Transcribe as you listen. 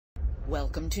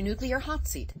Welcome to Nuclear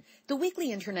Hotseat, the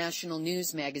weekly international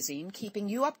news magazine keeping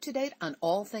you up to date on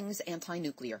all things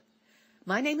anti-nuclear.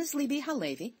 My name is Libby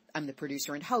Halevi. I'm the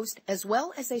producer and host, as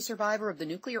well as a survivor of the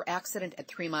nuclear accident at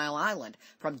 3 Mile Island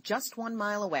from just 1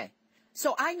 mile away.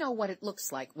 So I know what it looks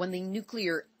like when the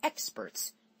nuclear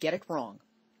experts get it wrong.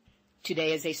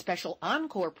 Today is a special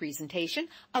encore presentation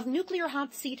of Nuclear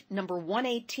Hotseat number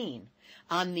 118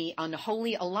 on the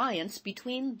unholy alliance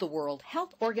between the World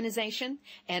Health Organization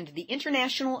and the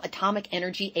International Atomic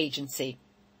Energy Agency.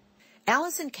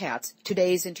 Alison Katz,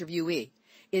 today's interviewee,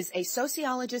 is a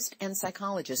sociologist and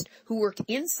psychologist who worked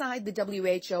inside the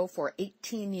WHO for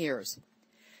 18 years.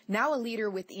 Now a leader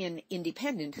within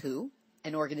Independent WHO,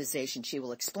 an organization she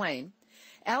will explain,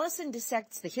 Alison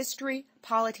dissects the history,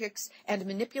 politics, and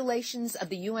manipulations of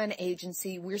the UN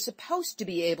agency we're supposed to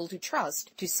be able to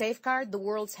trust to safeguard the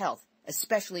world's health,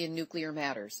 especially in nuclear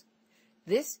matters.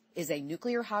 This is a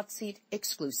Nuclear Hotseat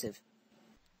exclusive.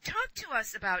 Talk to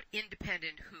us about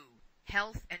Independent WHO,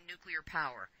 health and nuclear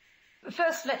power.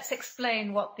 First, let's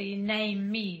explain what the name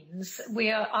means.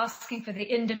 We are asking for the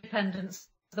independence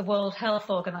of the World Health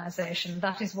Organization.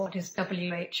 That is what is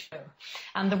WHO.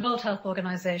 And the World Health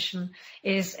Organization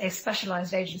is a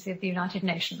specialized agency of the United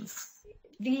Nations.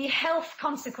 The health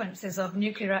consequences of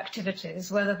nuclear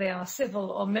activities, whether they are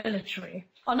civil or military,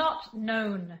 are not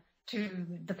known to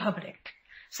the public.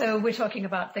 So we're talking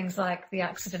about things like the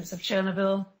accidents of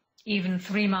Chernobyl, even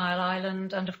 3 Mile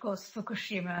Island, and of course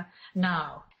Fukushima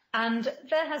now. And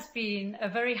there has been a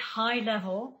very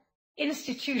high-level,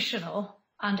 institutional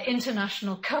and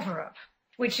international cover-up,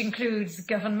 which includes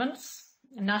governments,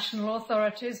 national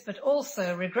authorities, but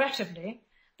also, regrettably,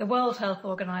 the World Health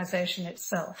Organization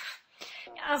itself.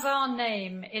 As our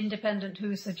name, Independent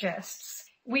WHO, suggests,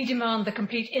 we demand the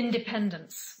complete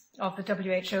independence of the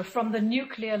WHO from the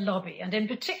nuclear lobby, and in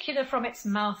particular from its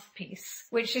mouthpiece,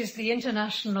 which is the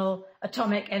International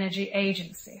Atomic Energy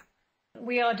Agency.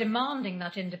 We are demanding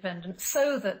that independence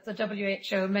so that the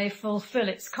WHO may fulfill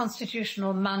its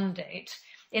constitutional mandate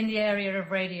in the area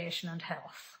of radiation and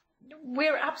health.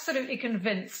 We're absolutely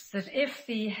convinced that if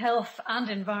the health and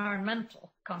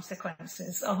environmental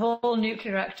consequences of all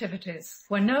nuclear activities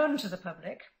were known to the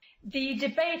public, the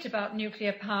debate about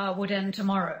nuclear power would end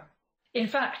tomorrow. In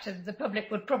fact, the public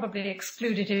would probably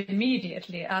exclude it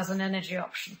immediately as an energy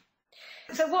option.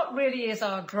 So what really is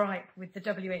our gripe with the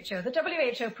WHO?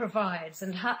 The WHO provides,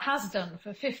 and has done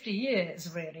for 50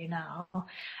 years really now,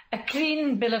 a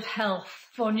clean bill of health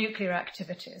for nuclear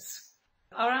activities.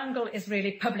 Our angle is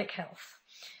really public health.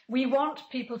 We want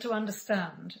people to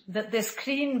understand that this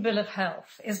clean bill of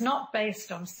health is not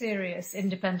based on serious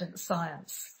independent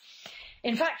science.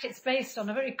 In fact, it's based on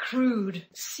a very crude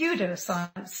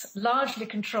pseudoscience, largely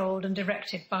controlled and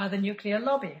directed by the nuclear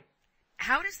lobby.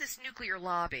 How does this nuclear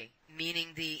lobby,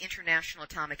 meaning the International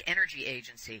Atomic Energy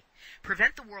Agency,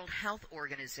 prevent the World Health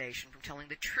Organization from telling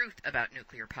the truth about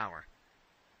nuclear power?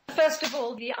 First of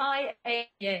all, the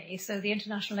IAEA, so the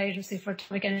International Agency for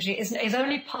Atomic Energy, is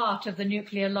only part of the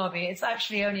nuclear lobby. It's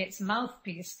actually only its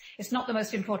mouthpiece. It's not the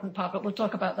most important part, but we'll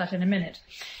talk about that in a minute.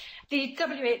 The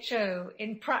WHO,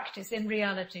 in practice, in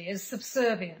reality, is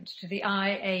subservient to the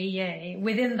IAEA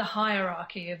within the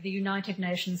hierarchy of the United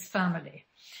Nations family.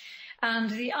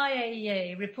 And the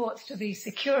IAEA reports to the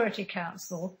Security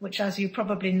Council, which, as you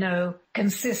probably know,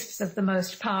 consists of the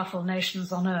most powerful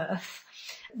nations on Earth.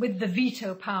 With the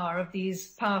veto power of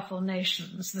these powerful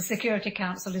nations, the Security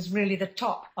Council is really the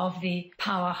top of the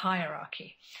power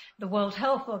hierarchy. The World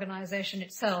Health Organization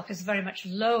itself is very much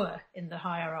lower in the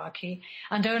hierarchy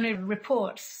and only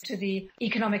reports to the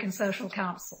Economic and Social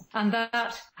Council, and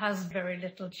that has very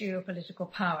little geopolitical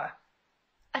power.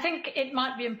 I think it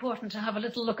might be important to have a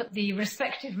little look at the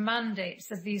respective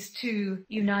mandates of these two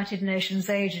United Nations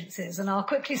agencies, and I'll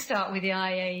quickly start with the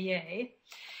IAEA.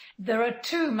 There are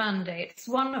two mandates.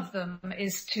 One of them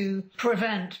is to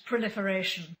prevent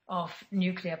proliferation of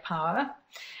nuclear power,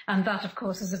 and that, of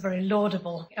course, is a very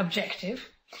laudable objective.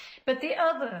 But the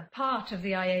other part of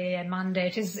the IAEA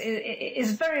mandate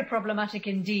is very problematic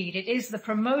indeed. It is the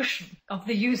promotion of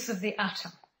the use of the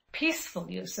atom. Peaceful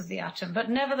use of the atom, but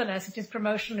nevertheless it is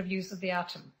promotion of use of the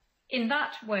atom. In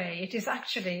that way, it is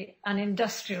actually an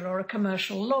industrial or a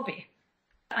commercial lobby.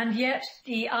 And yet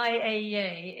the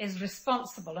IAEA is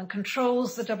responsible and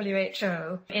controls the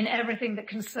WHO in everything that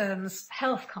concerns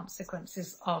health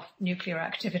consequences of nuclear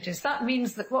activities. That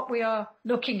means that what we are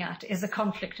looking at is a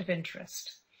conflict of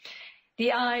interest.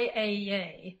 The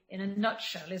IAEA, in a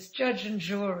nutshell, is judge and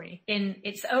jury in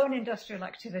its own industrial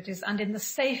activities and in the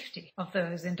safety of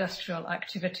those industrial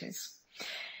activities.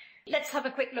 Let's have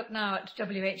a quick look now at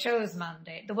WHO's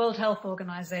mandate. The World Health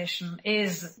Organization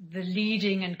is the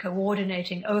leading and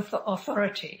coordinating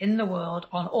authority in the world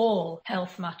on all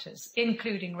health matters,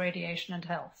 including radiation and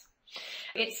health.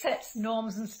 It sets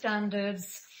norms and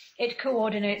standards, it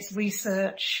coordinates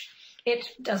research, it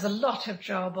does a lot of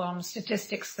job on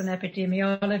statistics and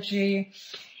epidemiology,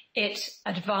 it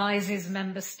advises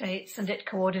member states and it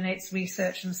coordinates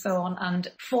research and so on and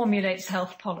formulates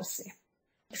health policy.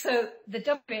 So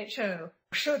the WHO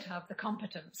should have the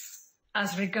competence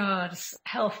as regards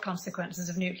health consequences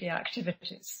of nuclear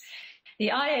activities.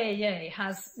 The IAEA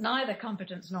has neither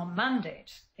competence nor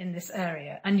mandate in this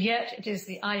area, and yet it is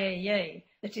the IAEA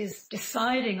that is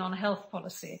deciding on health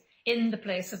policy in the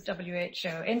place of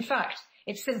WHO. In fact,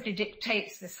 it simply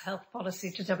dictates this health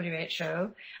policy to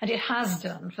WHO, and it has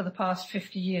done for the past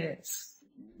 50 years.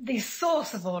 The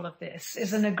source of all of this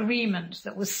is an agreement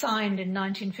that was signed in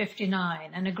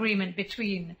 1959, an agreement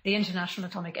between the International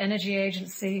Atomic Energy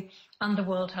Agency and the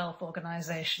World Health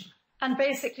Organization. And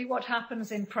basically what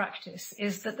happens in practice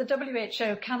is that the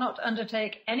WHO cannot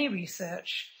undertake any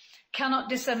research, cannot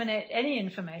disseminate any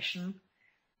information,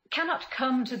 cannot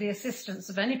come to the assistance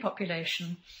of any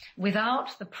population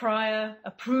without the prior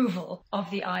approval of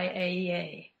the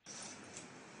IAEA.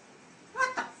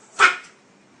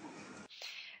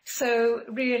 So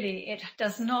really, it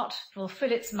does not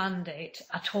fulfill its mandate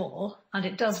at all, and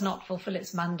it does not fulfill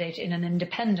its mandate in an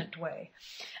independent way.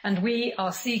 And we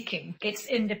are seeking its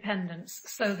independence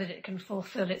so that it can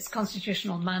fulfill its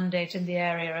constitutional mandate in the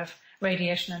area of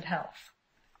radiation and health.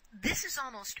 This is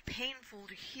almost painful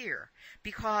to hear,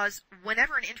 because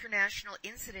whenever an international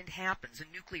incident happens,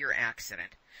 a nuclear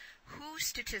accident, whose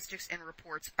statistics and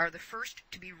reports are the first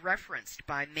to be referenced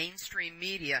by mainstream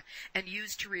media and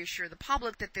used to reassure the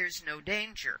public that there's no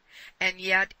danger? And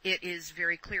yet it is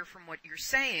very clear from what you're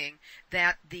saying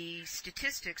that the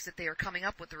statistics that they are coming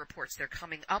up with, the reports they're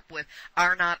coming up with,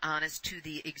 are not honest to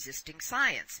the existing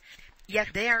science. Yet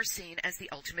they are seen as the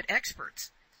ultimate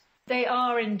experts. They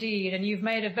are indeed, and you've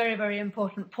made a very, very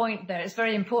important point there. It's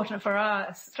very important for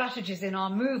our strategies in our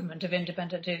movement of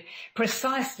independent,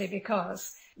 precisely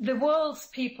because the world's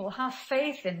people have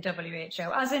faith in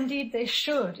WHO, as indeed they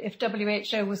should if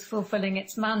WHO was fulfilling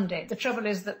its mandate. The trouble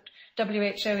is that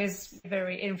WHO is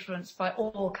very influenced by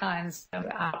all kinds of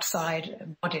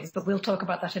outside bodies, but we'll talk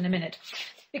about that in a minute.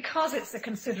 Because it's a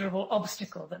considerable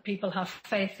obstacle that people have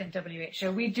faith in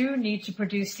WHO, we do need to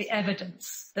produce the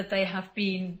evidence that they have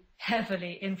been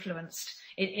heavily influenced.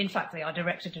 In fact, they are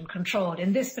directed and controlled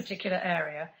in this particular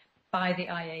area by the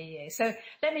IAEA. So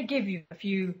let me give you a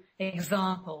few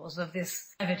examples of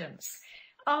this evidence.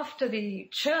 After the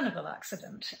Chernobyl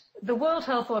accident, the World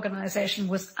Health Organization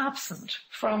was absent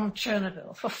from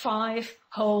Chernobyl for 5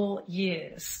 whole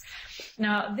years.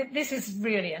 Now, this is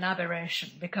really an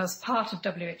aberration because part of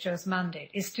WHO's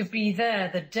mandate is to be there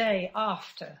the day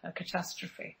after a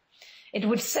catastrophe. It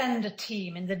would send a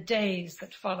team in the days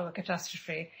that follow a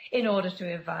catastrophe in order to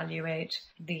evaluate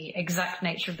the exact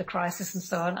nature of the crisis and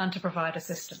so on, and to provide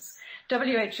assistance.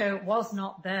 WHO was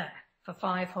not there for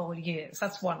 5 whole years.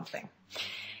 That's one thing.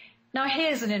 Now,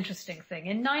 here's an interesting thing.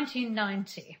 In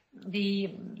 1990, the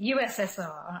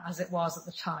USSR, as it was at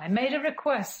the time, made a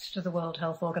request to the World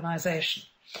Health Organization.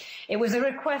 It was a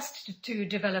request to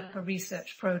develop a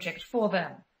research project for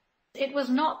them. It was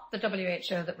not the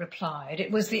WHO that replied,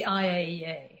 it was the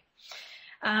IAEA.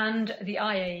 And the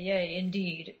IAEA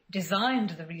indeed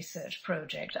designed the research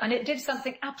project, and it did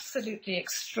something absolutely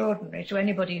extraordinary to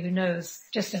anybody who knows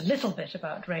just a little bit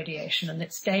about radiation and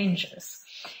its dangers.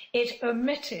 It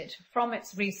omitted from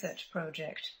its research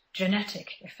project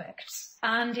genetic effects,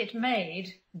 and it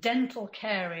made dental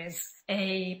caries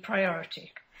a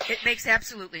priority. It makes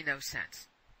absolutely no sense.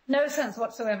 No sense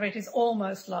whatsoever. It is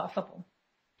almost laughable.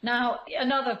 Now,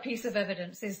 another piece of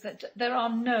evidence is that there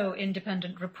are no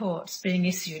independent reports being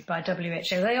issued by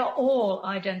WHO. They are all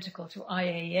identical to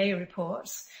IAEA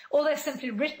reports, or they're simply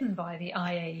written by the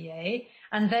IAEA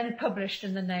and then published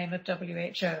in the name of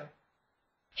WHO.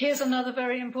 Here's another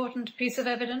very important piece of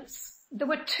evidence. There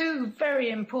were 2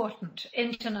 very important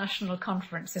international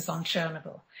conferences on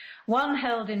Chernobyl, one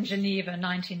held in Geneva in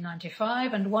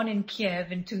 1995 and one in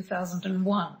Kiev in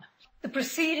 2001. The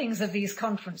proceedings of these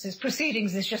conferences,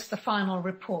 proceedings is just the final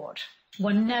report,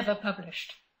 were never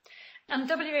published. And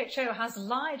WHO has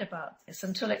lied about this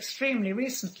until extremely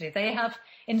recently. They have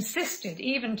insisted,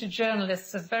 even to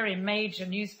journalists of very major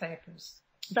newspapers,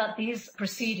 that these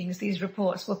proceedings, these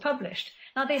reports were published.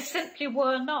 Now, they simply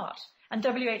were not, and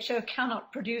WHO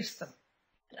cannot produce them.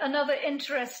 Another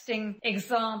interesting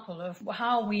example of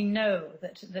how we know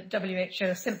that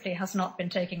WHO simply has not been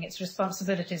taking its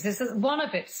responsibilities is that one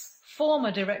of its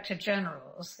former director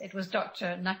generals. It was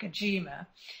Dr. Nakajima.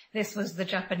 This was the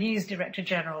Japanese director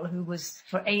general who was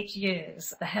for 8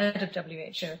 years the head of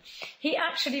WHO. He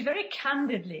actually very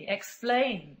candidly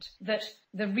explained that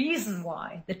the reason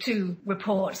why the two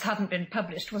reports hadn't been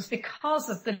published was because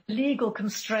of the legal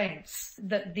constraints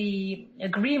that the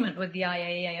agreement with the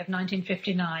IAEA of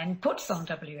 1959 puts on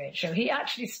WHO. He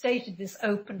actually stated this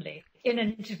openly in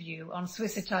an interview on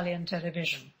Swiss Italian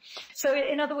television. So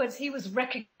in other words, he was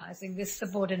recognizing this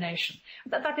subordination.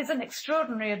 That is an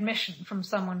extraordinary admission from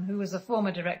someone who was a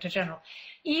former Director General.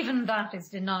 Even that is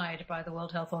denied by the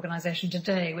World Health Organization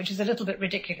today, which is a little bit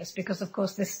ridiculous because, of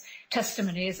course, this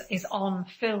testimony is on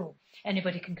film.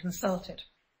 Anybody can consult it.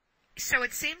 So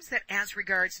it seems that as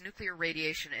regards nuclear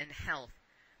radiation and health,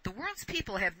 the world's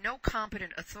people have no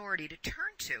competent authority to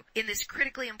turn to in this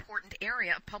critically important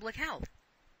area of public health.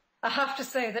 I have to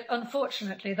say that,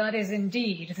 unfortunately, that is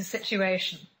indeed the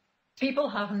situation. People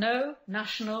have no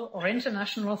national or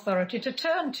international authority to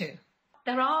turn to.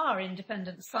 There are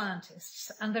independent scientists,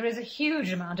 and there is a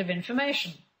huge amount of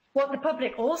information. What the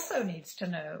public also needs to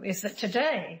know is that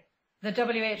today, the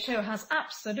WHO has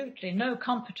absolutely no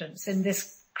competence in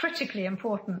this critically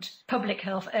important public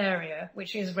health area,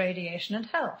 which is radiation and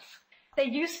health. There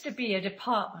used to be a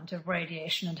department of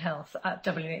radiation and health at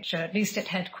WHO, at least at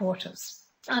headquarters.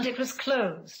 And it was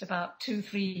closed about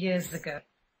 2-3 years ago.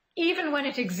 Even when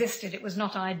it existed, it was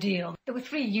not ideal. There were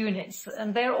 3 units,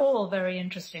 and they're all very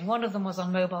interesting. One of them was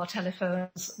on mobile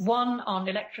telephones, one on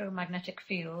electromagnetic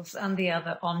fields, and the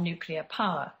other on nuclear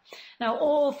power. Now,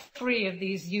 all 3 of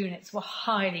these units were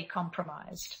highly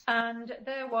compromised. And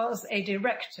there was a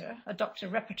director, a Dr.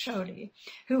 Repacholi,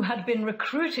 who had been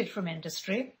recruited from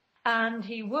industry, and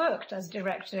he worked as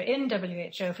director in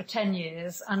WHO for 10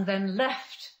 years and then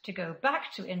left to go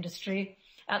back to industry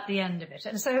at the end of it.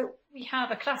 And so we have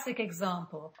a classic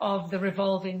example of the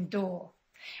revolving door,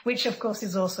 which of course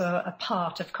is also a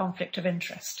part of conflict of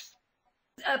interest.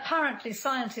 Apparently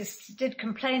scientists did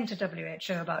complain to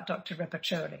WHO about Dr.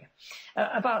 Repacholi.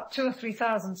 About 2,000 or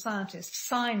 3,000 scientists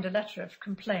signed a letter of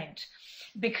complaint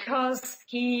because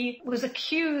he was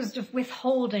accused of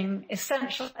withholding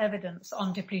essential evidence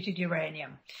on depleted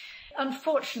uranium.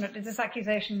 Unfortunately, this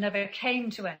accusation never came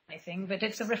to anything, but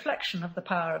it's a reflection of the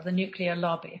power of the nuclear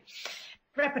lobby.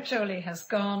 Repacholi has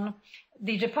gone,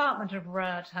 the Department of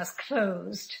RAD has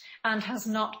closed and has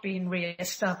not been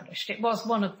re-established. It was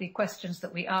one of the questions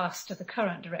that we asked to the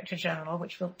current Director General,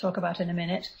 which we'll talk about in a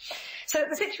minute. So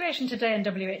the situation today in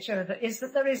WHO is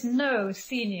that there is no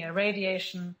senior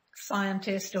radiation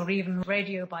scientist or even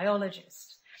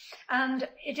radiobiologist. And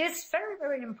it is very,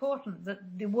 very important that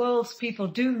the world's people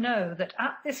do know that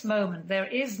at this moment there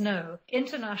is no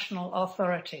international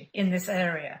authority in this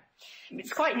area.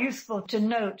 It's quite useful to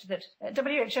note that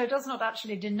WHO does not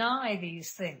actually deny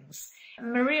these things.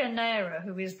 Maria Neira,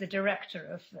 who is the director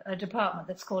of a department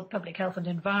that's called Public Health and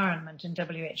Environment in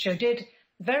WHO, did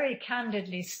very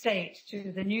candidly state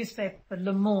to the newspaper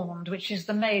Le Monde, which is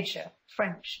the major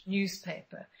French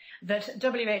newspaper, that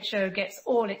WHO gets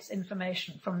all its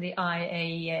information from the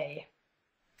IAEA.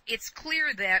 It's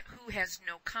clear that WHO has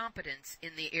no competence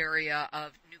in the area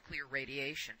of nuclear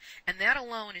radiation, and that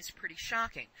alone is pretty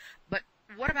shocking. But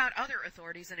what about other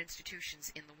authorities and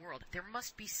institutions in the world? There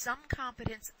must be some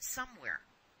competence somewhere.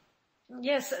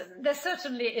 Yes, there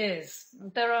certainly is.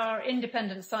 There are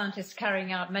independent scientists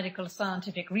carrying out medical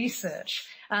scientific research,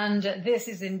 and this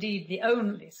is indeed the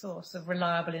only source of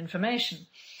reliable information.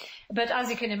 But as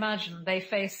you can imagine, they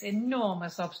face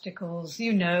enormous obstacles,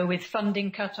 with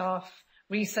funding cut off,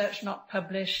 research not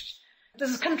published.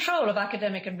 There's control of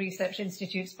academic and research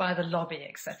institutes by the lobby,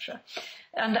 etc.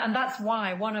 And that's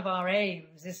why one of our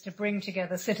aims is to bring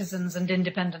together citizens and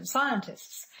independent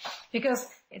scientists. Because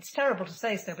it's terrible to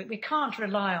say so, but we can't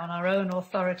rely on our own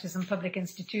authorities and public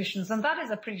institutions, and that is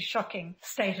a pretty shocking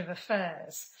state of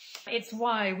affairs. It's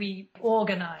why we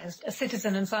organised a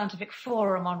citizen and scientific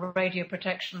forum on radio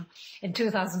protection in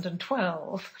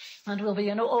 2012, and we'll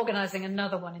be organising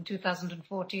another one in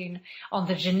 2014 on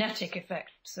the genetic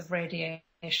effects of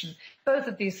radiation. Both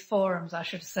of these forums, I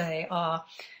should say, are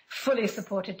fully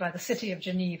supported by the City of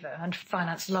Geneva and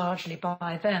financed largely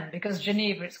by them, because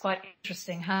Geneva, it's quite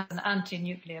interesting, has an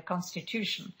anti-nuclear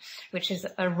constitution, which is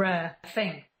a rare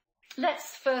thing.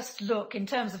 Let's first look in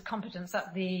terms of competence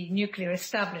at the nuclear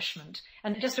establishment,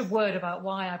 and just a word about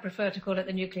why I prefer to call it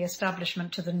the nuclear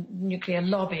establishment to the nuclear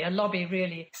lobby. A lobby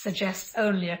really suggests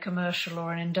only a commercial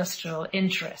or an industrial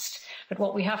interest, but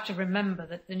what we have to remember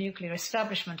that the nuclear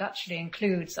establishment actually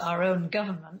includes our own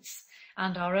governments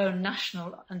and our own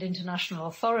national and international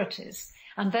authorities.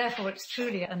 And therefore, it's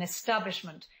truly an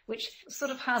establishment which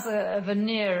sort of has a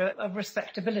veneer of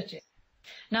respectability.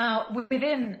 Now,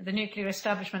 within the nuclear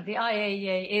establishment, the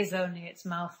IAEA is only its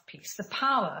mouthpiece. The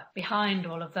power behind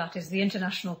all of that is the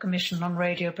International Commission on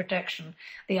Radio Protection,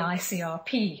 the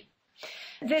ICRP.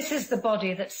 This is the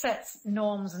body that sets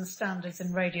norms and standards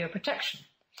in radio protection.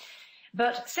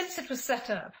 But since it was set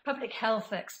up, public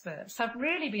health experts have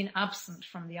really been absent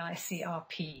from the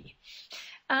ICRP.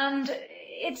 And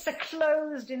it's a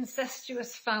closed,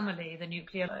 incestuous family, the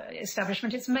nuclear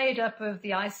establishment. It's made up of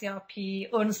the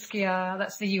ICRP, UNSCEAR,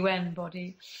 that's the UN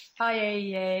body,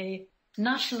 IAEA,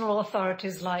 national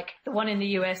authorities like the one in the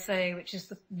USA, which is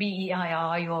the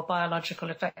BEIR, your biological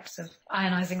effects of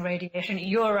ionizing radiation,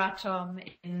 Euratom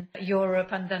in Europe,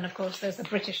 and then, of course, there's the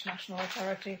British National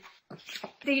Authority.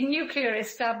 The nuclear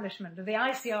establishment, the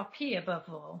ICRP above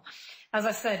all, as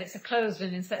I said, it's a closed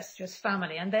and incestuous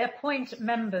family, and they appoint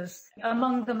members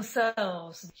among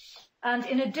themselves. And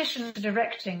in addition to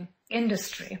directing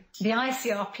industry, the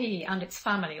ICRP and its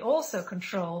family also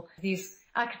control these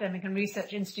academic and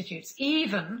research institutes,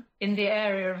 even in the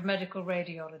area of medical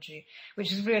radiology,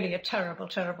 which is really a terrible,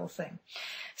 terrible thing.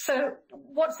 So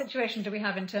what situation do we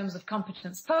have in terms of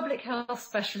competence? Public health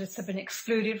specialists have been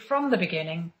excluded from the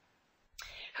beginning.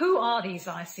 Who are these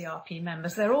ICRP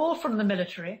members? They're all from the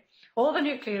military, or the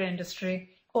nuclear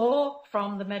industry, or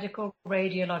from the medical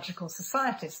radiological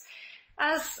societies.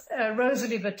 As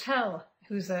Rosalie Bertell,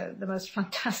 who's the most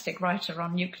fantastic writer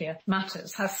on nuclear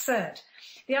matters, has said,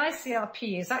 the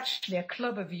ICRP is actually a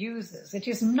club of users. It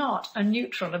is not a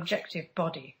neutral, objective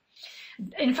body.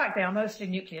 In fact, they are mostly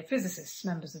nuclear physicists,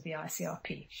 members of the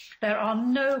ICRP. There are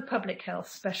no public health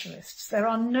specialists. There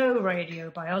are no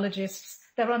radiobiologists.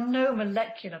 There are no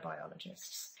molecular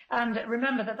biologists. And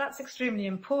remember that that's extremely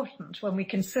important when we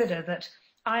consider that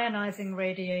ionizing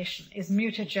radiation is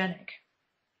mutagenic.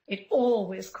 It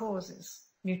always causes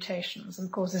mutations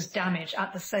and causes damage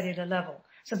at the cellular level.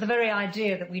 So the very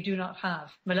idea that we do not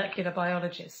have molecular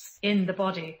biologists in the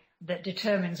body that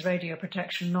determines radio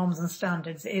protection norms and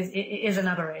standards is an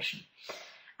aberration.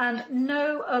 And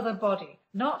no other body,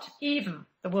 not even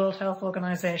the World Health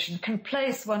Organization, can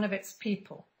place one of its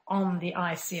people on the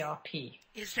ICRP.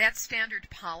 Is that standard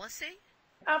policy?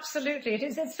 Absolutely. It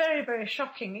is. It's very, very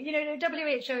shocking. You know,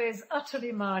 WHO is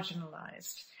utterly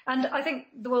marginalized. And I think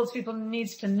the world's people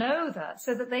needs to know that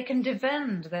so that they can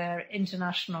defend their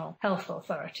international health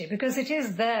authority, because it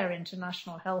is their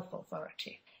international health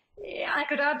authority. I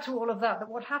could add to all of that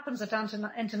what happens at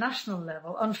international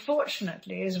level,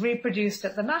 unfortunately, is reproduced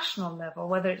at the national level,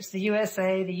 whether it's the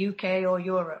USA, the UK or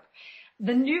Europe.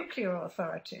 The nuclear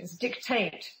authorities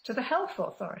dictate to the health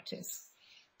authorities.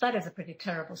 That is a pretty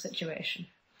terrible situation.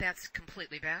 That's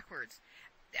completely backwards.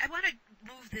 I want to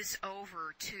move this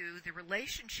over to the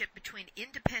relationship between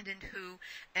independent WHO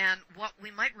and what we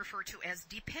might refer to as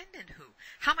dependent WHO.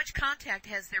 How much contact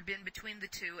has there been between the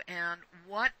two, and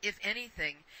what, if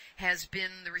anything, has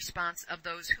been the response of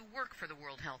those who work for the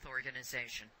World Health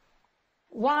Organization?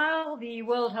 While the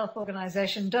World Health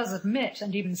Organization does admit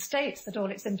and even states that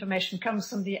all its information comes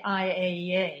from the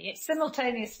IAEA, it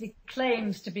simultaneously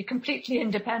claims to be completely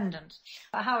independent.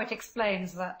 How it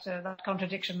explains that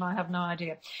contradiction, I have no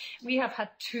idea. We have had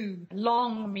 2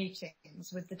 long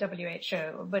meetings with the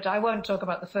WHO, but I won't talk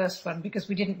about the first one because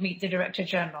we didn't meet the Director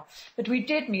General. But we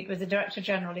did meet with the Director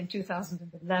General in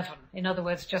 2011, in other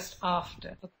words, just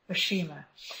after Fukushima.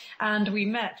 And we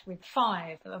met with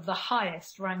 5 of the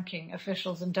highest ranking officials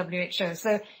in WHO.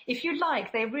 So if you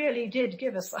like, they really did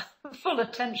give us full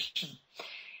attention.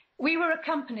 We were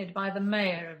accompanied by the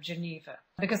mayor of Geneva,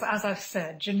 because as I've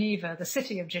said, Geneva, the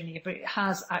city of Geneva,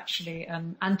 has actually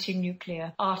an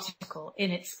anti-nuclear article in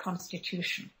its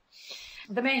constitution.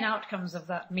 The main outcomes of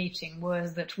that meeting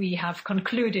was that we have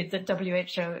concluded that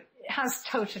WHO has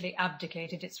totally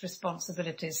abdicated its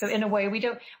responsibilities. So in a way, we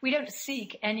don't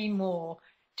seek any more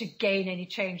to gain any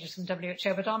changes from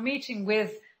WHO, but our meeting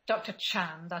with Dr.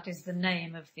 Chan, that is the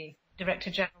name of the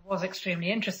Director General, was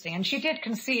extremely interesting, and she did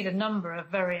concede a number of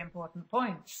very important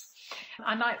points.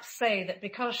 I might say that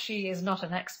because she is not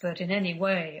an expert in any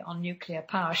way on nuclear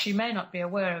power, she may not be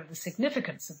aware of the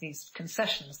significance of these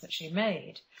concessions that she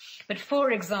made. But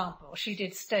for example, she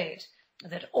did state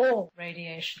that all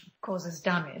radiation causes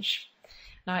damage.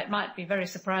 Now, it might be very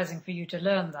surprising for you to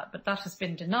learn that, but that has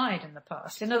been denied in the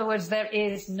past. In other words, there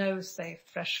is no safe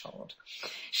threshold.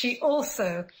 She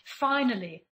also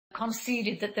finally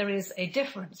conceded that there is a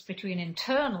difference between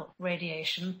internal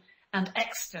radiation and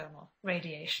external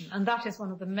radiation. And that is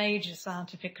one of the major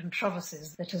scientific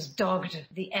controversies that has dogged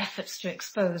the efforts to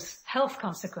expose health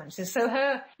consequences. So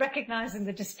her recognizing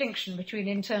the distinction between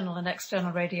internal and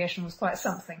external radiation was quite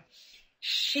something.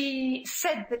 She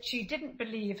said that she didn't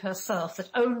believe herself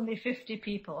that only 50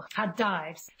 people had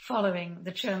died following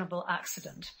the Chernobyl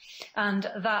accident. And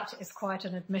that is quite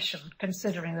an admission,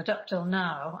 considering that up till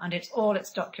now, and it's all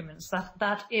its documents,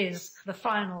 that is the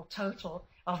final total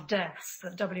of deaths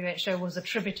that WHO was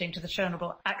attributing to the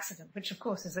Chernobyl accident, which of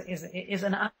course is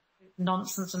an absolute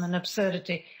nonsense and an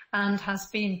absurdity, and has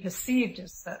been perceived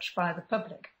as such by the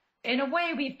public. In a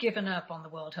way, we've given up on the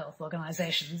World Health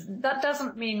Organization. That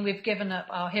doesn't mean we've given up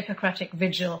our Hippocratic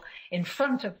vigil in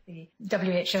front of the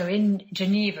WHO in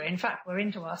Geneva. In fact, we're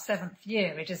into our 7th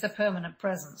year. It is a permanent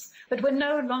presence. But we're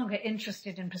no longer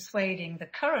interested in persuading the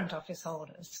current office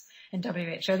holders in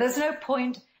WHO. There's no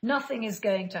point. Nothing is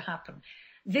going to happen.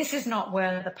 This is not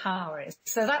where the power is.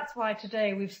 So that's why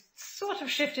today we've sort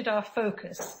of shifted our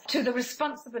focus to the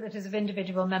responsibilities of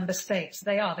individual member states.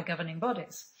 They are the governing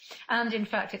bodies. And in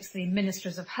fact, it's the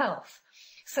ministers of health.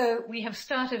 So we have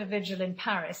started a vigil in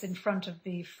Paris in front of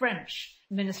the French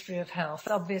Ministry of Health.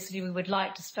 Obviously, we would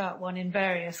like to start one in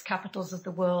various capitals of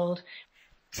the world.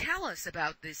 Tell us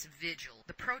about this vigil,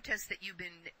 the protest that you've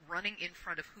been running in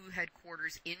front of WHO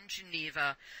headquarters in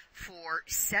Geneva for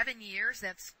 7 years.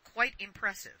 That's quite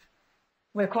impressive.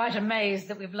 We're quite amazed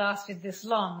that we've lasted this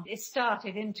long. It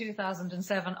started in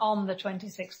 2007 on the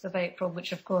 26th of April,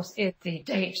 which of course is the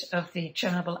date of the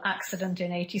Chernobyl accident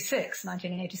in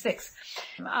 1986.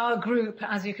 Our group,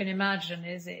 as you can imagine,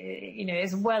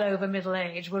 is well over middle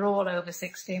age. We're all over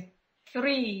 60.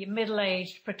 3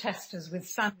 middle-aged protesters with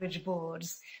sandwich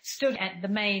boards stood at the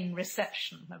main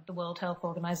reception of the World Health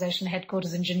Organization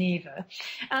headquarters in Geneva.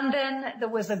 And then there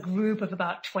was a group of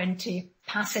about 20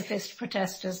 pacifist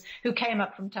protesters who came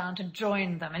up from town to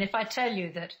join them. And if I tell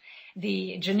you that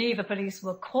the Geneva police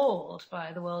were called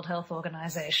by the World Health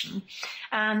Organization,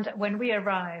 and when we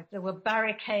arrived, there were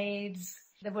barricades,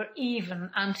 there were even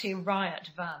anti-riot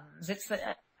vans. It's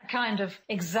a kind of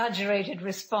exaggerated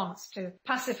response to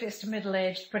pacifist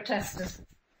middle-aged protesters.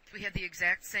 We had the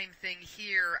exact same thing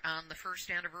here on the first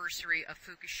anniversary of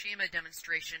Fukushima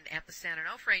demonstration at the San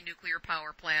Onofre nuclear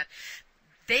power plant.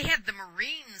 They had the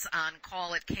Marines on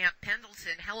call at Camp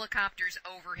Pendleton, helicopters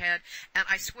overhead, and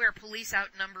I swear police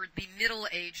outnumbered the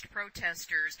middle-aged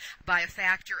protesters by a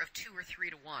factor of 2 or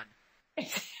 3 to 1.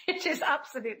 It is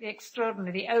absolutely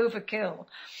extraordinary, the overkill.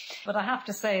 But I have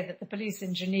to say that the police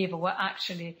in Geneva were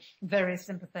actually very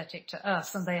sympathetic to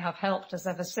us, and they have helped us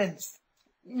ever since.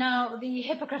 Now, the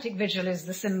Hippocratic Vigil is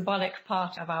the symbolic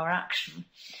part of our action.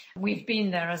 We've been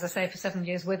there, as I say, for 7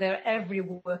 years. We're there every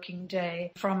working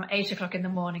day from 8 o'clock in the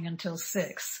morning until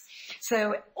 6.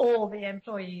 So all the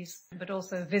employees, but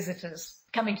also visitors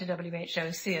coming to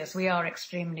WHO see us. We are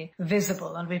extremely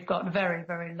visible, and we've got very,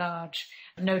 very large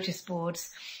notice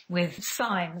boards with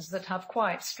signs that have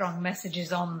quite strong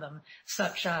messages on them,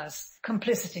 such as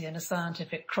complicity in a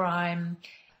scientific crime,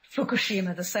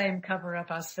 Fukushima, the same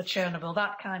cover-up as for Chernobyl,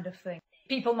 that kind of thing.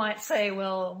 People might say,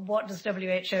 well, what does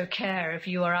WHO care if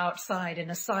you are outside in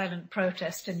a silent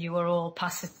protest and you are all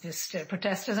pacifist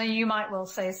protesters? And you might well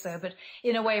say so, but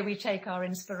in a way we take our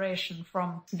inspiration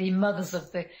from the mothers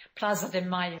of the Plaza de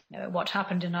Mayo, what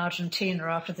happened in Argentina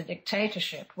after the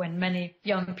dictatorship, when many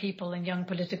young people and young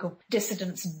political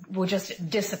dissidents were just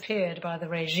disappeared by the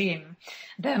regime.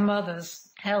 Their mothers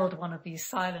held one of these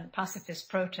silent pacifist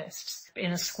protests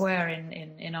in a square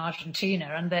in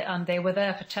Argentina, and they were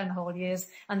there for 10 whole years,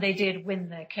 and they did win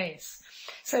their case.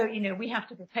 So, we have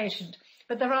to be patient.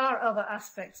 But there are other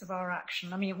aspects of our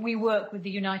action. I mean, we work with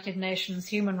the United Nations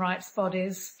human rights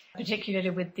bodies, particularly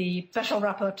with the Special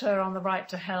Rapporteur on the right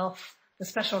to health, the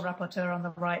Special Rapporteur on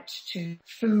the right to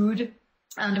food,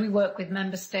 and we work with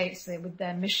member states with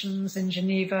their missions in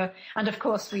Geneva. And of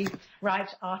course, we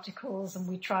write articles and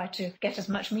we try to get as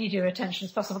much media attention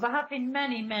as possible. There have been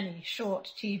many, many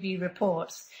short TV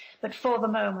reports. But for the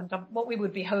moment, what we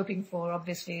would be hoping for,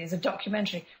 obviously, is a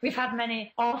documentary. We've had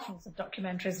many offers of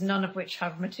documentaries, none of which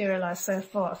have materialized so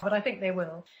far, but I think they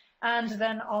will. And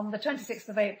then on the 26th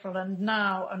of April, and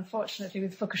now, unfortunately,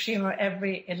 with Fukushima,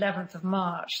 every 11th of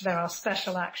March, there are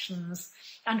special actions,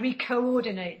 and we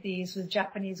coordinate these with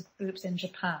Japanese groups in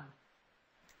Japan.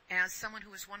 As someone who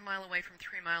was 1 mile away from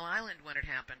 3 Mile Island when it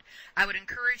happened, I would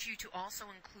encourage you to also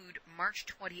include March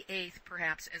 28th,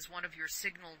 perhaps, as one of your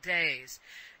signal days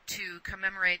to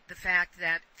commemorate the fact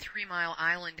that 3 Mile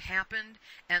Island happened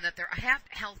and that there have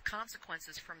health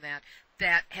consequences from that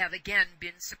have again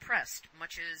been suppressed,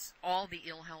 much as all the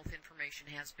ill health information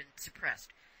has been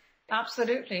suppressed.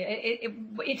 Absolutely.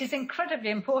 It is incredibly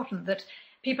important that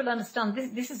people understand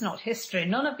this is not history.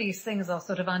 None of these things are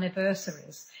sort of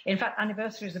anniversaries. In fact,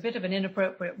 anniversary is a bit of an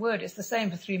inappropriate word. It's the same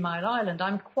for 3 Mile Island.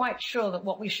 I'm quite sure that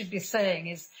what we should be saying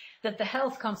is that the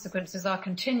health consequences are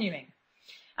continuing.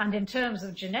 And in terms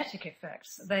of genetic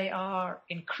effects, they are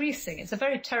increasing. It's a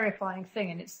very terrifying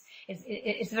thing, and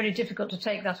it's very difficult to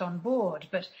take that on board.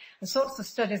 But the sorts of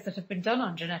studies that have been done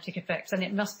on genetic effects, and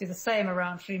it must be the same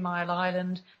around 3 Mile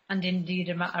Island and indeed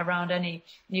around any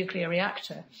nuclear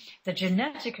reactor, the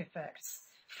genetic effects,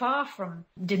 far from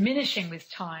diminishing with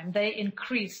time, they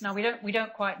increase. Now, we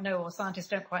don't quite know, or scientists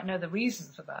don't quite know the reason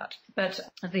for that. But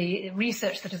the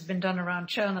research that has been done around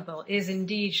Chernobyl is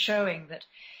indeed showing that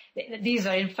these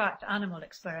are in fact animal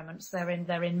experiments. They're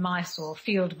in mice or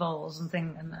field voles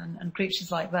and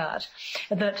creatures like that.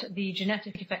 That the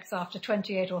genetic effects after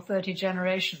 28 or 30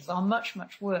 generations are much,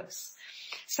 much worse.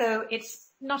 So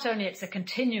it's not only a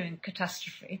continuing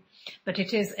catastrophe, but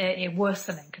it is a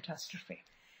worsening catastrophe.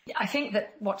 I think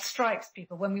that what strikes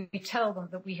people when we tell them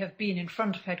that we have been in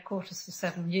front of headquarters for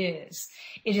 7 years,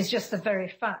 it is just the very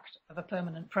fact of a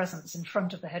permanent presence in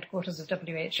front of the headquarters of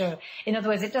WHO. In other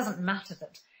words, it doesn't matter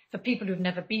that for people who've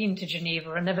never been to Geneva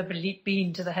or never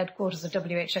been to the headquarters of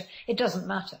WHO, it doesn't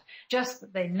matter. Just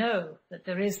that they know that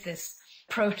there is this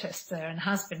protest there and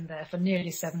has been there for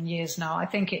nearly 7 years now, I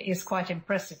think it is quite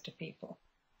impressive to people.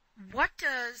 What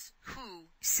does WHO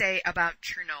say about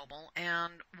Chernobyl,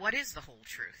 and what is the whole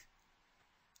truth?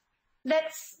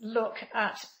 Let's look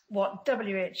at what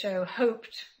WHO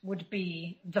hoped would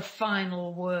be the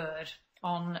final word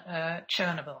on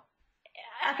Chernobyl.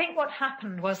 I think what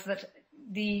happened was that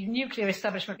the nuclear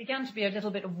establishment began to be a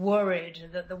little bit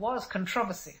worried that there was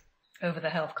controversy over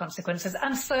the health consequences,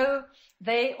 and so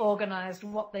they organised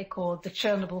what they called the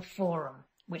Chernobyl Forum,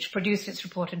 which produced its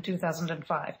report in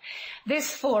 2005.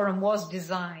 This forum was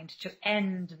designed to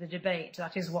end the debate.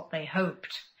 That is what they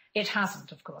hoped. It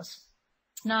hasn't, of course.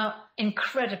 Now,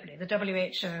 incredibly, the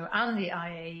WHO and the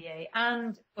IAEA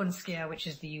and UNSCEAR, which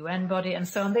is the UN body, and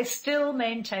so on, they still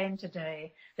maintain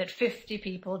today that 50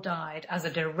 people died as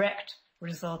a direct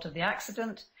result of the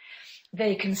accident.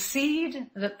 They concede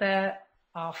that there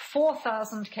are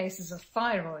 4,000 cases of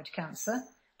thyroid cancer.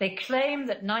 They claim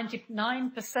that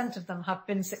 99% of them have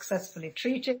been successfully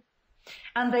treated.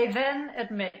 And they then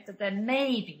admit that there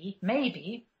may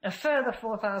be a further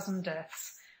 4,000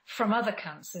 deaths from other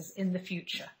cancers in the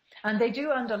future. And they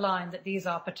do underline that these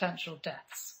are potential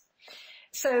deaths.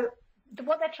 So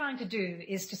what they're trying to do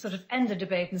is to sort of end the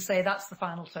debate and say that's the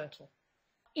final total.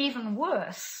 Even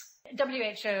worse,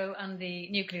 WHO and the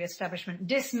nuclear establishment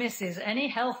dismisses any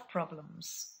health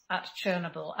problems at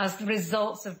Chernobyl as the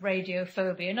results of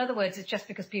radiophobia. In other words, it's just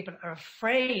because people are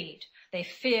afraid, they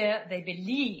fear, they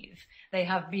believe they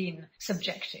have been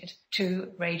subjected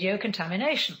to radio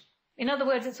contamination. In other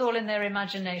words, it's all in their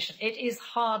imagination. It is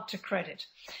hard to credit.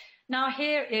 Now,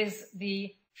 here is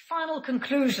the final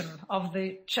conclusion of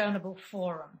the Chernobyl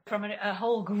Forum from a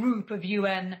whole group of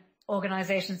UN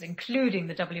organizations, including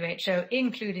the WHO,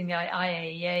 including the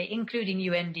IAEA, including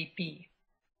UNDP.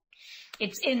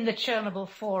 It's in the Chernobyl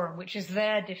Forum, which is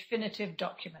their definitive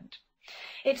document.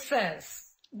 It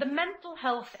says, the mental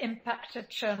health impact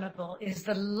at Chernobyl is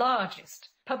the largest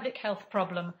public health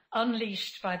problem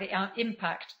unleashed by the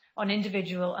impact on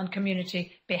individual and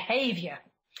community behavior.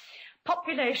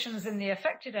 Populations in the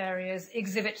affected areas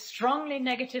exhibit strongly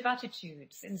negative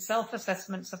attitudes in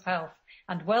self-assessments of health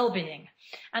and well-being,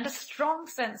 and a strong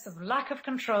sense of lack of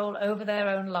control over their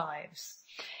own lives.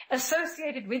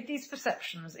 Associated with these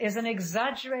perceptions is an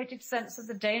exaggerated sense of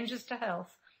the dangers to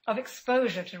health of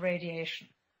exposure to radiation.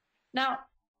 Now,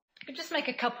 I could just make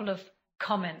a couple of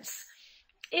comments.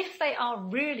 If they are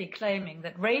really claiming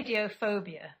that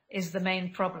radiophobia is the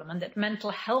main problem and that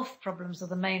mental health problems are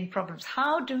the main problems,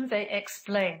 how do they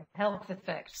explain health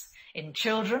effects in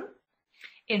children,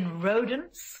 in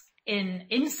rodents, in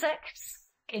insects,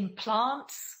 in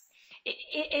plants?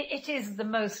 It is the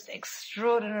most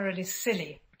extraordinarily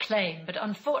silly claim, but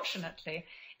unfortunately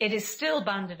it is still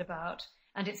bandied about,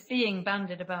 and it's being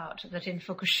bandied about that in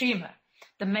Fukushima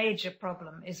the major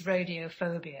problem is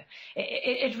radiophobia.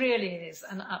 It really is,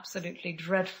 and absolutely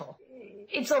dreadful.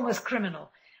 It's almost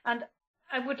criminal. And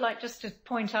I would like just to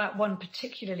point out one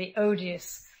particularly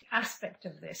odious aspect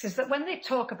of this, is that when they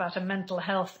talk about a mental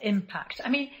health impact, I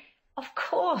mean, of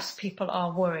course people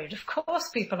are worried, of course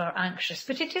people are anxious,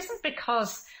 but it isn't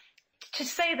because to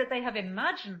say that they have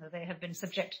imagined that they have been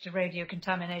subjected to radio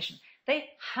contamination. They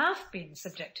have been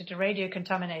subjected to radio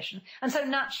contamination, and so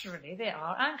naturally they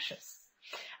are anxious.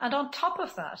 And on top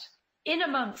of that, in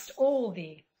amongst all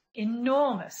the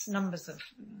enormous numbers of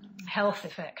health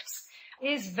effects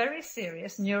is very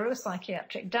serious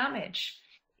neuropsychiatric damage.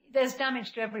 There's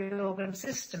damage to every organ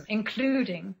system,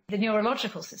 including the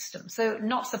neurological system. So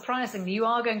not surprisingly, you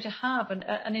are going to have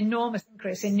an enormous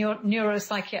increase in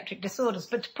neuropsychiatric disorders.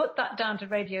 But to put that down to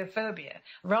radiophobia,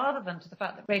 rather than to the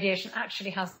fact that radiation actually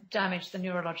has damaged the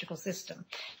neurological system,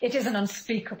 it is an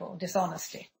unspeakable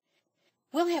dishonesty.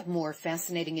 We'll have more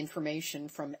fascinating information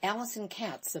from Alison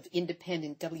Katz of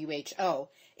Independent WHO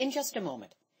in just a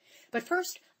moment. But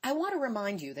first, I want to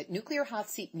remind you that Nuclear Hot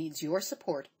Seat needs your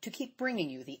support to keep bringing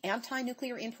you the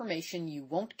anti-nuclear information you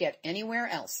won't get anywhere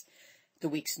else. The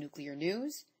week's nuclear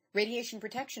news, radiation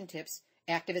protection tips,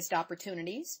 activist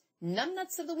opportunities,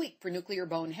 numbnuts of the week for nuclear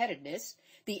boneheadedness,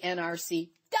 the NRC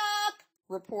Duck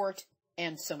Report,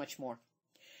 and so much more.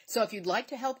 So if you'd like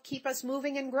to help keep us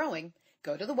moving and growing,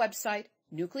 go to the website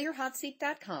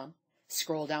nuclearhotseat.com,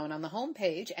 scroll down on the home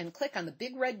page, and click on the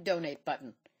big red donate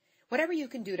button. Whatever you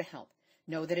can do to help,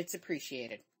 know that it's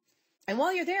appreciated. And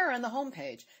while you're there on the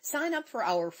homepage, sign up for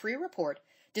our free report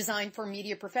designed for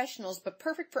media professionals but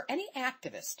perfect for any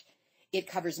activist. It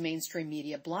covers mainstream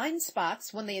media blind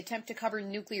spots when they attempt to cover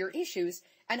nuclear issues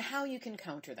and how you can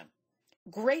counter them.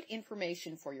 Great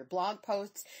information for your blog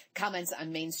posts, comments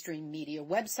on mainstream media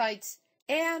websites,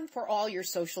 and for all your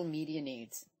social media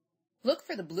needs. Look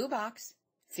for the blue box,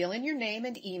 fill in your name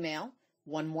and email,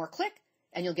 one more click,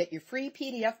 and you'll get your free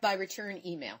PDF by return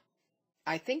email.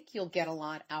 I think you'll get a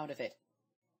lot out of it.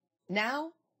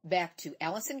 Now, back to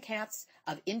Alison Katz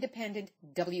of Independent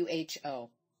WHO.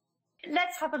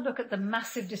 Let's have a look at the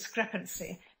massive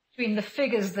discrepancy between the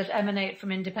figures that emanate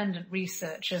from independent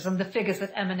researchers and the figures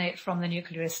that emanate from the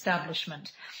nuclear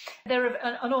establishment. They're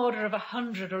an order of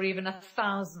 100 or even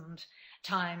 1,000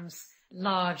 times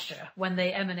larger when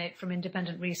they emanate from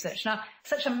independent research. Now,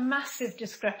 such a massive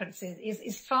discrepancy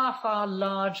is far, far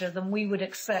larger than we would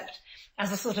accept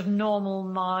as a sort of normal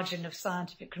margin of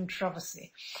scientific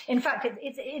controversy. In fact,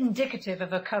 it's indicative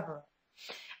of a cover-up.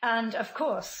 And, of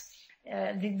course,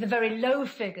 the very low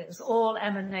figures all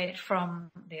emanate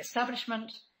from the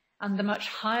establishment, and the much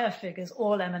higher figures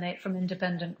all emanate from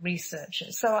independent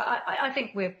researchers. So I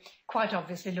think we're quite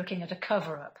obviously looking at a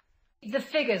cover-up. The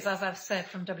figures, as I've said,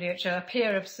 from WHO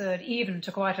appear absurd even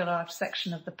to quite a large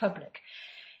section of the public.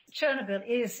 Chernobyl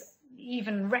is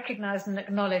even recognised and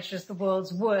acknowledged as the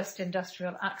world's worst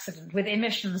industrial accident, with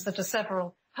emissions that are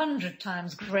several hundred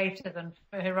times greater than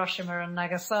Hiroshima and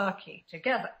Nagasaki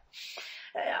together.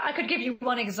 I could give you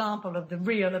one example of the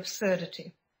real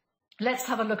absurdity. Let's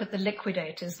have a look at the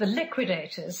liquidators. The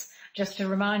liquidators, just to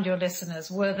remind your listeners,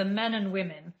 were the men and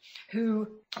women who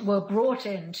were brought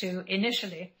in to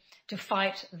initially to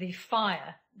fight the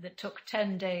fire that took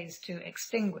 10 days to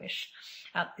extinguish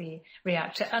at the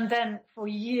reactor. And then for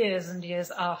years and years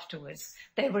afterwards,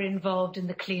 they were involved in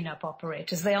the cleanup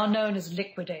operators. They are known as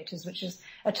liquidators, which is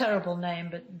a terrible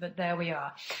name, but there we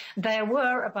are. There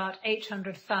were about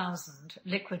 800,000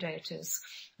 liquidators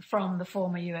from the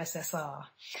former USSR.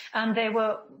 And they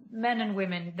were men and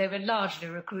women, they were largely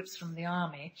recruits from the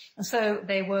army. And so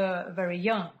they were very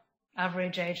young.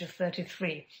 Average age of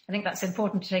 33. I think that's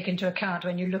important to take into account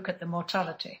when you look at the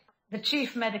mortality. The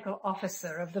chief medical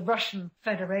officer of the Russian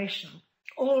Federation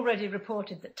already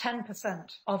reported that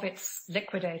 10% of its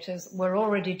liquidators were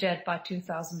already dead by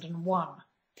 2001.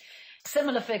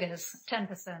 Similar figures,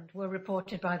 10%, were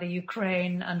reported by the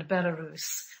Ukraine and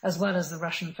Belarus, as well as the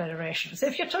Russian Federation. So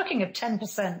if you're talking of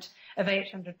 10% of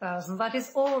 800,000, that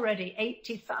is already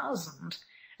 80,000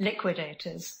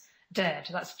 liquidators dead.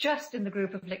 That's just in the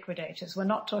group of liquidators. We're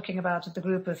not talking about the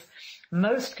group of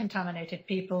most contaminated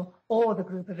people or the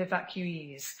group of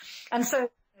evacuees. And so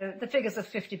the figures of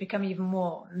 50 become even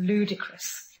more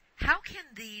ludicrous. How can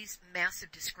these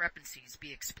massive discrepancies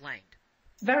be explained?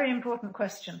 Very important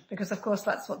question, because of course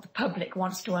that's what the public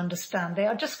wants to understand. They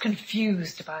are just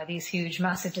confused by these huge,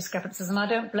 massive discrepancies, and I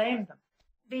don't blame them.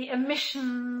 The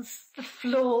omissions, the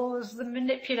flaws, the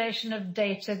manipulation of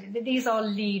data, these are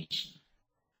legion.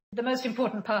 The most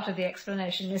important part of the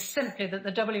explanation is simply that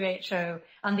the WHO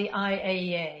and the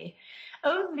IAEA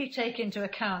only take into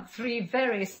account three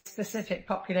very specific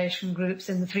population groups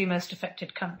in the three most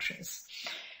affected countries.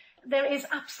 There is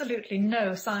absolutely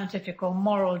no scientific or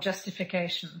moral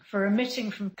justification for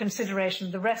omitting from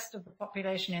consideration the rest of the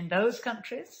population in those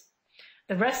countries,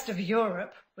 the rest of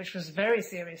Europe, which was very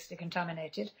seriously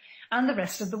contaminated, and the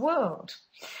rest of the world.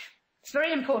 It's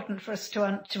very important for us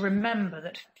to remember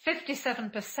that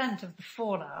 57% of the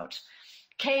fallout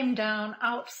came down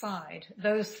outside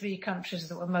those three countries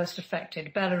that were most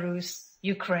affected, Belarus,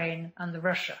 Ukraine, and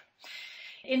Russia.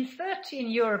 In 13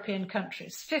 European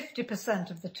countries, 50%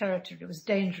 of the territory was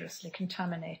dangerously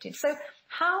contaminated. So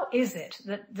how is it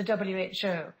that the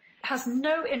WHO has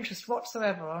no interest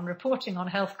whatsoever on reporting on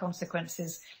health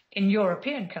consequences in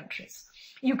European countries.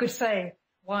 You could say,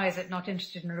 why is it not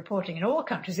interested in reporting in all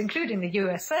countries, including the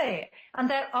USA? And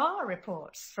there are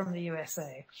reports from the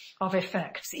USA of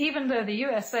effects, even though the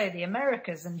USA, the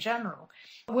Americas in general,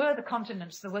 were the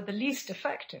continents that were the least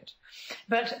affected.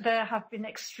 But there have been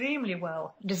extremely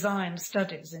well-designed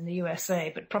studies in the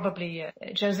USA, but probably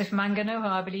Joseph Mangano, who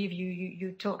I believe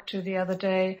you talked to the other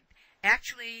day.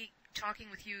 Actually, talking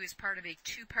with you is part of a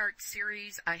two-part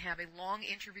series. I have a long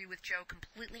interview with Joe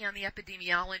completely on the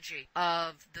epidemiology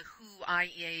of the WHO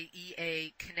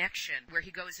IAEA connection, where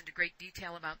he goes into great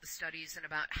detail about the studies and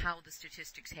about how the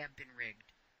statistics have been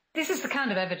rigged. This is the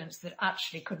kind of evidence that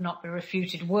actually could not be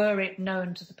refuted were it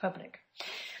known to the public.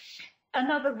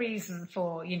 Another reason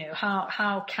for,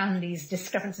 how can these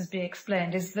discrepancies be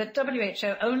explained is that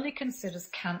WHO only considers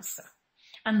cancer,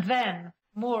 and then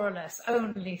more or less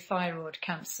only thyroid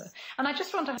cancer. And I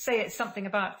just want to say something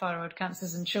about thyroid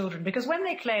cancers in children, because when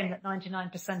they claim that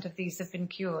 99% of these have been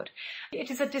cured, it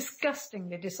is a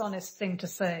disgustingly dishonest thing to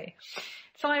say.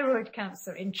 Thyroid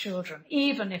cancer in children,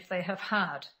 even if they have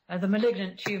had the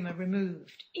malignant tumour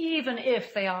removed, even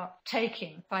if they are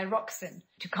taking thyroxine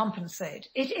to compensate,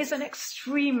 it is an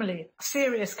extremely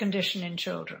serious condition in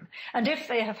children. And if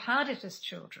they have had it as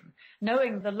children,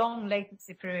 knowing the long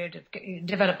latency period of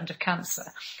development of cancer,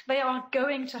 they are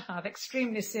going to have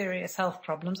extremely serious health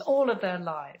problems all of their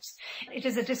lives. It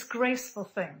is a disgraceful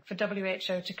thing for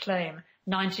WHO to claim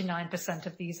 99%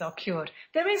 of these are cured.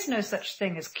 There is no such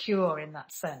thing as cure in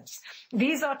that sense.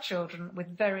 These are children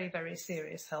with very, very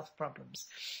serious health problems.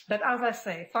 But as I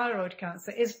say, thyroid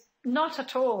cancer is not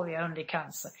at all the only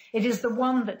cancer. It is the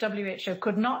one that WHO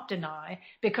could not deny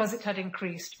because it had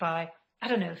increased by,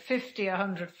 50 or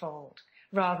 100-fold,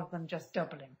 rather than just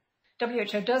doubling.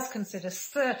 WHO does consider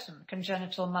certain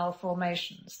congenital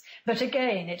malformations, but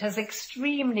again, it has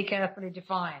extremely carefully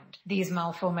defined these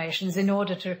malformations in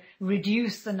order to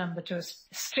reduce the number to a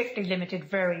strictly limited,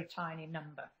 very tiny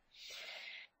number.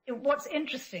 What's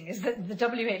interesting is that the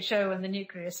WHO and the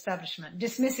nuclear establishment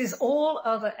dismisses all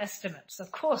other estimates.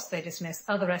 Of course, they dismiss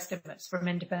other estimates from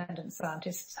independent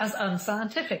scientists as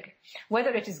unscientific,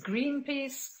 whether it is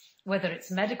Greenpeace, whether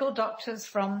it's medical doctors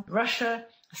from Russia,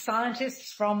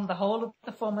 scientists from the whole of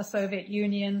the former Soviet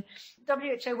Union.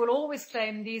 WHO will always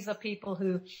claim these are people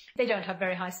who, they don't have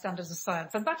very high standards of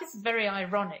science. And that is very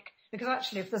ironic, because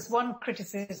actually if there's one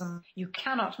criticism you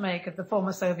cannot make of the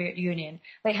former Soviet Union,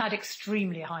 they had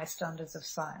extremely high standards of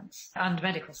science and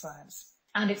medical science.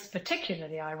 And it's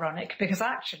particularly ironic because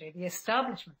actually the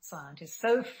establishment science is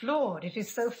so flawed, it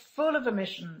is so full of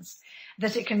omissions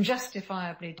that it can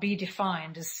justifiably be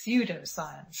defined as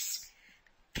pseudoscience.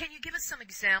 Can you give us some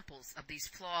examples of these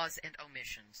flaws and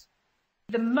omissions?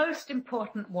 The most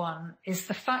important one is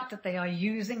the fact that they are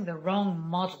using the wrong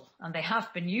model, and they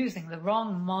have been using the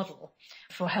wrong model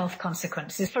for health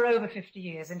consequences for over 50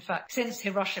 years. In fact, since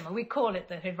Hiroshima, we call it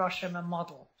the Hiroshima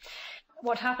model.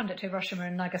 What happened at Hiroshima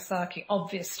and Nagasaki,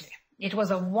 obviously, it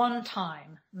was a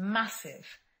one-time, massive,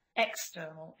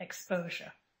 external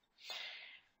exposure.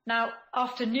 Now,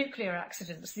 after nuclear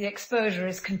accidents, the exposure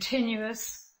is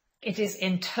continuous. It is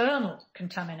internal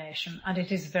contamination, and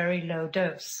it is very low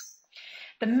dose.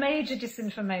 The major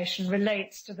disinformation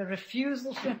relates to the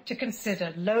refusal to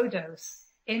consider low dose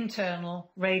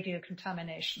internal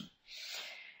radiocontamination.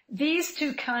 These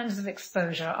two kinds of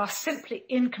exposure are simply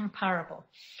incomparable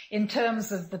in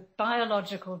terms of the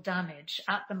biological damage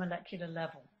at the molecular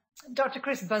level. Dr.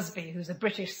 Chris Busby, who's a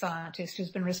British scientist who's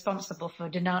been responsible for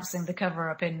denouncing the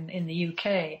cover-up in the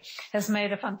UK, has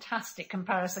made a fantastic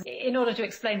comparison. In order to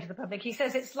explain to the public, he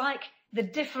says it's like the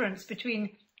difference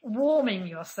between warming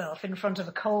yourself in front of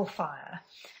a coal fire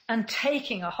and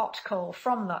taking a hot coal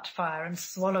from that fire and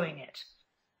swallowing it.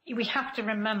 We have to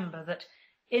remember that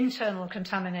internal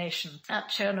contamination at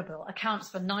Chernobyl accounts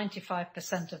for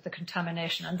 95% of the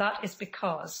contamination, and that is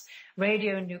because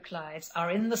radionuclides are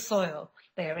in the soil.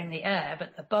 They are in the air,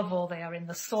 but above all, they are in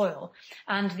the soil.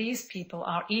 And these people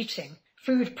are eating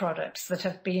food products that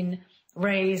have been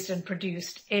raised and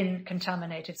produced in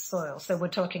contaminated soil. So we're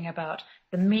talking about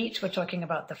the meat, we're talking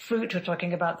about the fruit, we're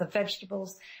talking about the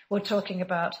vegetables, we're talking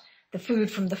about the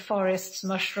food from the forests,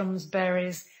 mushrooms,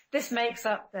 berries. This makes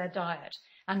up their diet.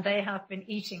 And they have been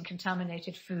eating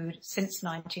contaminated food since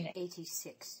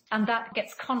 1986. And that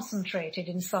gets concentrated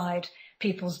inside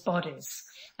people's bodies.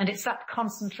 And it's that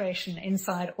concentration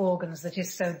inside organs that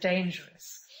is so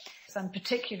dangerous. And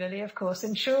particularly, of course,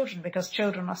 in children, because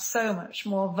children are so much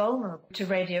more vulnerable to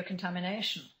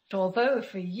radiocontamination. Although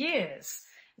for years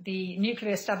the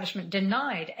nuclear establishment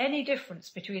denied any difference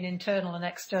between internal and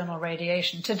external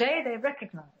radiation, today they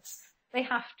recognize They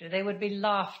have to. They would be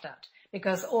laughed at,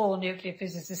 because all nuclear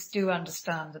physicists do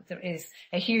understand that there is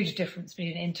a huge difference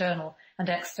between internal and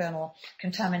external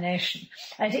contamination.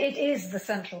 And it is the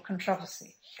central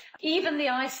controversy. Even the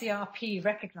ICRP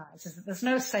recognises that there's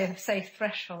no safe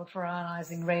threshold for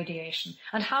ionising radiation.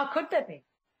 And how could there be?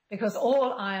 Because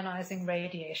all ionising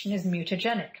radiation is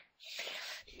mutagenic.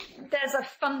 There's a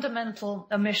fundamental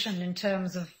omission in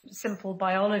terms of simple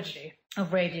biology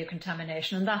of radio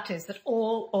contamination, and that is that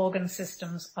all organ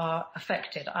systems are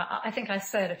affected. I think I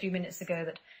said a few minutes ago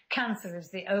that cancer is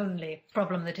the only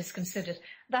problem that is considered.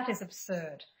 That is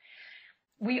absurd.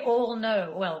 We all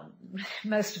know, well,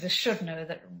 most of us should know,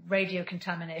 that radio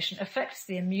contamination affects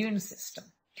the immune system.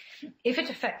 If it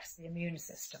affects the immune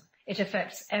system, it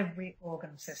affects every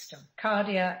organ system: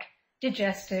 cardiac,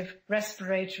 digestive,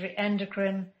 respiratory,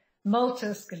 endocrine,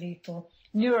 musculoskeletal,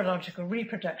 neurological,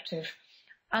 reproductive,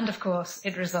 and of course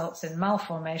it results in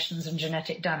malformations and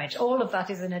genetic damage. All of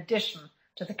that is in addition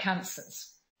to the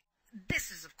cancers. This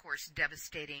is, of course,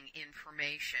 devastating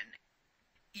information.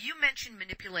 You mentioned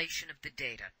manipulation of the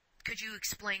data. Could you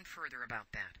explain further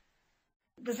about that?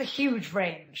 There's a huge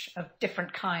range of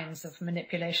different kinds of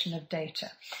manipulation of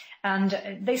data,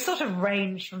 and they sort of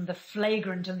range from the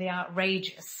flagrant and the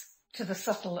outrageous to the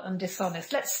subtle and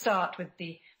dishonest. Let's start with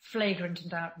the flagrant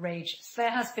and outrageous. There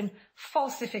has been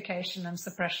falsification and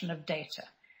suppression of data.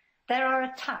 There are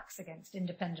attacks against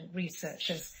independent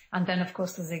researchers. And then, of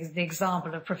course, there's the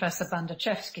example of Professor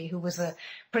Bandachevsky, who was a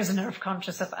prisoner of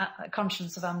conscience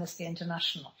of Amnesty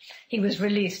International. He was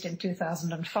released in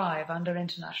 2005 under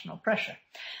international pressure.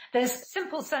 There's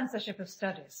simple censorship of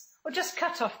studies, or just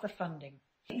cut off the funding.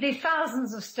 The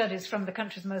thousands of studies from the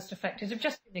countries most affected have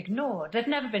just been ignored. They've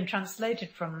never been translated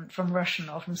from Russian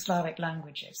or from Slavic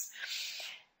languages.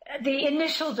 The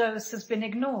initial dose has been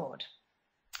ignored.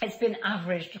 It's been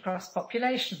averaged across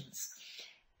populations.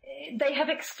 They have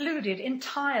excluded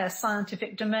entire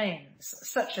scientific domains,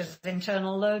 such as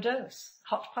internal low dose,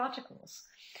 hot particles.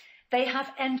 They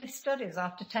have ended studies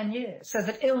after 10 years, so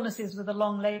that illnesses with a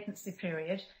long latency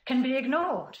period can be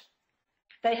ignored.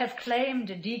 They have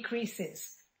claimed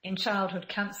decreases in childhood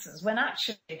cancers when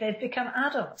actually they've become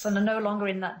adults and are no longer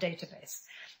in that database,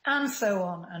 and so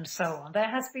on and so on. There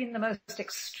has been the most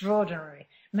extraordinary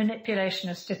manipulation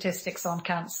of statistics on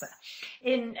cancer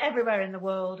everywhere in the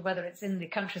world, whether it's in the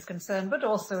countries concerned, but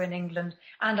also in England,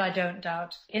 and I don't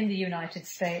doubt in the United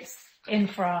States, in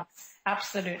France,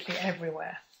 absolutely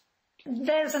everywhere.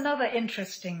 There's another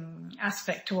interesting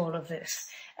aspect to all of this,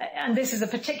 and this is a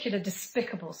particular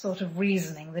despicable sort of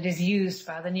reasoning that is used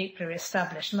by the nuclear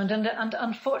establishment, and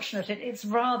unfortunately it's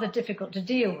rather difficult to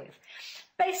deal with.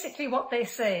 Basically what they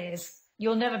say is,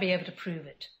 you'll never be able to prove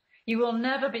it. You will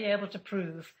never be able to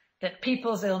prove that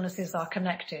people's illnesses are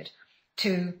connected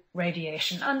to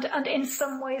radiation, and in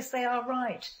some ways they are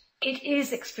right. It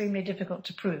is extremely difficult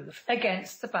to prove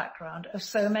against the background of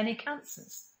so many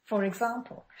cancers, for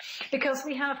example, because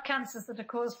we have cancers that are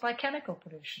caused by chemical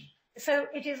pollution. So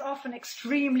it is often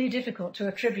extremely difficult to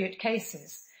attribute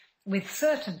cases with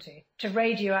certainty to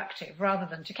radioactive rather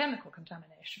than to chemical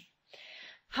contamination.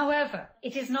 However,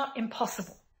 it is not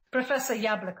impossible. Professor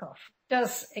Yablokov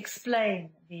does explain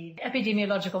the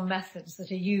epidemiological methods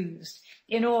that are used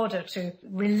in order to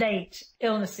relate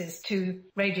illnesses to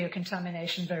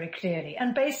radiocontamination very clearly.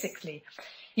 And basically,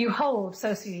 you hold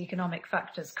socioeconomic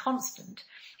factors constant,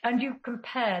 and you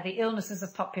compare the illnesses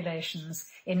of populations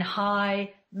in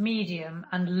high, medium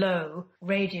and low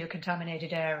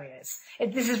radiocontaminated areas.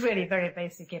 This is really very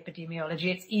basic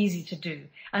epidemiology. It's easy to do,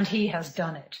 and he has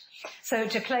done it. So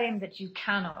to claim that you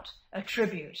cannot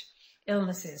attribute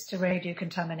illnesses to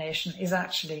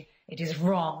radiocontamination it is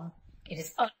wrong, it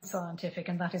is unscientific,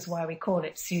 and that is why we call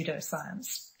it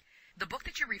pseudoscience. The book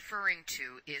that you're referring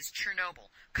to is Chernobyl,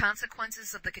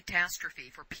 Consequences of the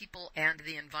Catastrophe for People and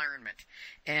the Environment.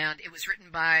 And it was written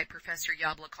by Professor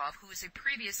Yablokov, who is a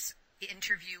previous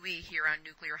interviewee here on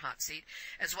Nuclear Hot Seat,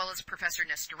 as well as Professor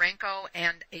Nestorenko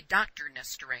and a Dr.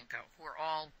 Nestorenko, who are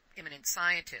all eminent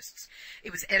scientists.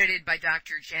 It was edited by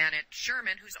Dr. Janet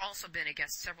Sherman, who's also been a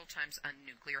guest several times on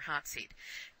Nuclear Hot Seat.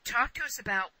 Talk to us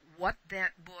about what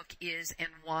that book is and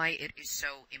why it is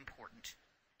so important.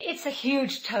 It's a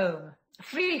huge tome,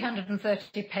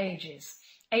 330 pages,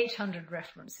 800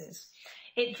 references.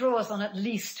 It draws on at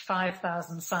least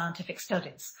 5,000 scientific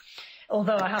studies,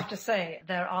 although I have to say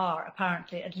there are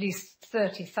apparently at least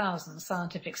 30,000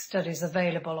 scientific studies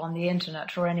available on the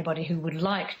internet for anybody who would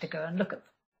like to go and look at them.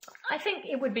 I think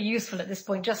it would be useful at this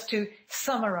point just to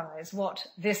summarize what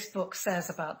this book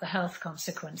says about the health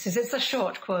consequences. It's a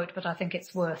short quote, but I think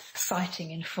it's worth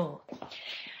citing in full.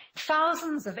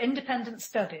 Thousands of independent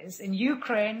studies in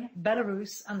Ukraine,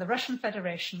 Belarus and the Russian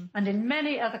Federation and in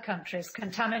many other countries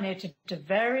contaminated to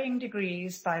varying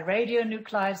degrees by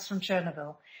radionuclides from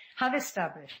Chernobyl have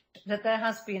established that there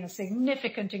has been a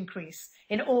significant increase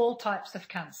in all types of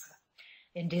cancer,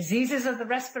 in diseases of the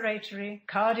respiratory,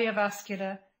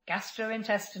 cardiovascular,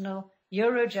 gastrointestinal,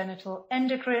 urogenital,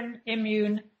 endocrine,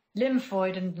 immune,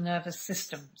 lymphoid and nervous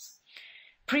systems.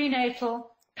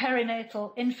 Prenatal,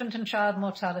 perinatal, infant and child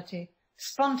mortality,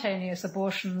 spontaneous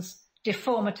abortions,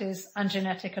 deformities and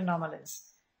genetic anomalies,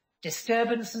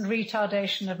 disturbance and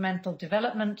retardation of mental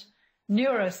development,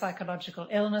 neuropsychological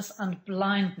illness and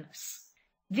blindness.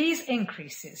 These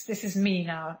increases, this is me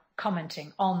now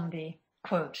commenting on the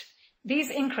quote,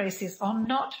 these increases are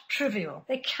not trivial.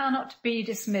 They cannot be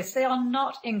dismissed. They are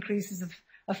not increases of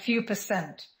a few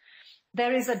percent.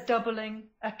 There is a doubling,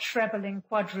 a trebling,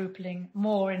 quadrupling,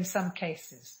 more in some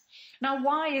cases. Now,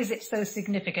 why is it so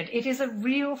significant? It is a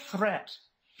real threat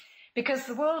because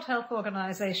the World Health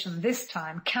Organization this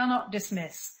time cannot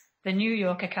dismiss the New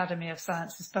York Academy of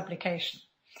Sciences publication.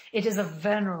 It is a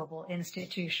venerable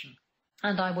institution.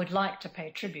 And I would like to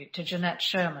pay tribute to Jeanette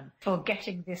Sherman for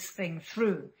getting this thing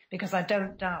through, because I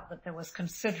don't doubt that there was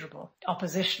considerable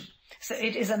opposition. So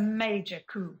it is a major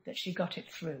coup that she got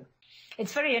it through.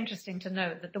 It's very interesting to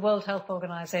note that the World Health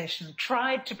Organization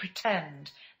tried to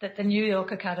pretend that the New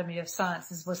York Academy of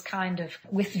Sciences was kind of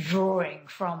withdrawing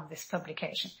from this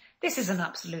publication. This is an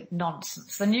absolute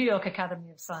nonsense. The New York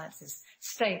Academy of Sciences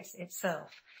states itself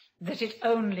that it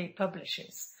only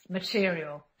publishes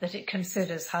material that it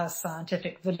considers has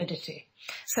scientific validity.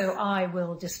 So I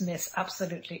will dismiss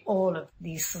absolutely all of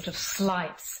these sort of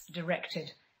slights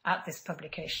directed at this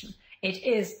publication. It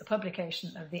is a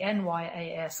publication of the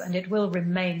NYAS and it will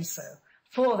remain so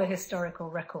for the historical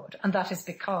record, and that is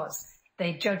because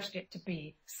they judged it to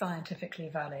be scientifically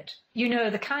valid. You know,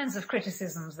 the kinds of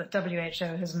criticisms that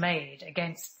WHO has made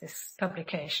against this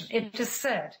publication. It has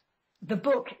said the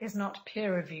book is not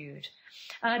peer-reviewed.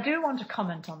 And I do want to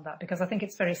comment on that because I think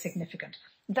it's very significant.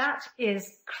 That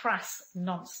is crass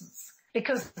nonsense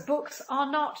because books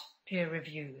are not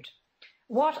peer-reviewed.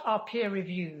 What are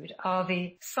peer-reviewed are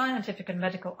the scientific and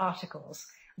medical articles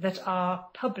that are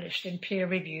published in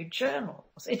peer-reviewed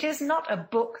journals. It is not a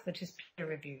book that is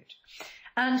peer-reviewed.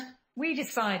 And we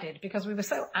decided, because we were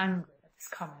so angry at this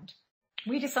comment,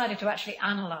 we decided to actually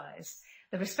analyse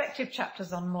the respective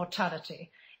chapters on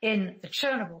mortality in the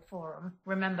Chernobyl Forum.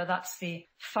 Remember, that's the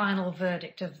final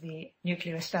verdict of the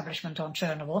nuclear establishment on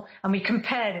Chernobyl. And we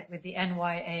compared it with the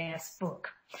NYAS book.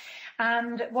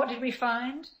 And what did we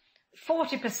find?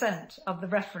 40% of the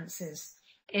references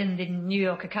in the New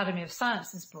York Academy of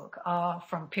Sciences book are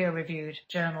from peer-reviewed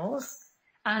journals,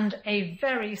 and a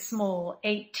very small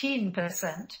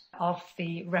 18% of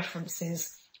the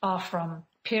references are from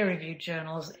peer-reviewed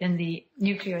journals in the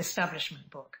nuclear establishment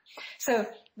book. So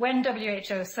when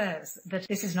WHO says that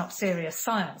this is not serious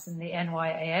science in the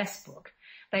NYAS book,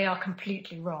 they are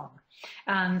completely wrong.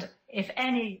 And if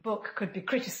any book could be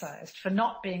criticised for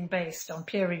not being based on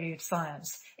peer-reviewed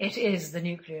science, it is the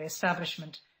Nuclear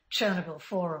Establishment Chernobyl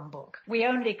Forum book. We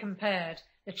only compared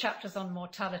the chapters on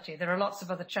mortality. There are lots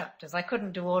of other chapters. I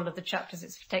couldn't do all of the chapters.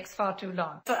 It takes far too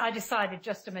long. So I decided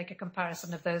just to make a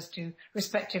comparison of those two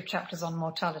respective chapters on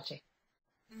mortality.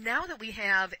 Now that we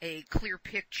have a clear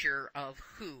picture of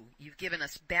WHO, you've given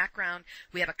us background,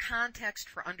 we have a context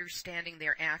for understanding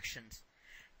their actions.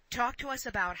 Talk to us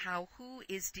about how WHO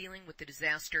is dealing with the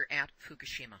disaster at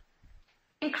Fukushima.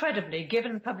 Incredibly,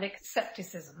 given public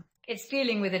scepticism, it's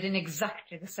dealing with it in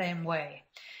exactly the same way.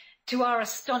 To our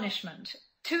astonishment,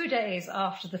 2 days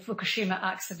after the Fukushima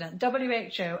accident,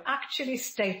 WHO actually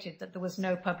stated that there was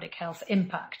no public health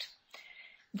impact.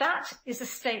 That is a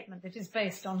statement that is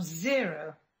based on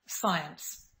zero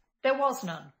science. There was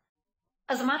none.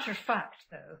 As a matter of fact,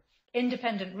 though,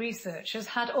 independent researchers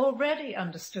had already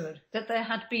understood that there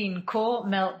had been core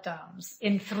meltdowns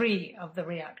in 3 of the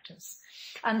reactors.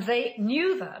 And they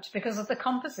knew that because of the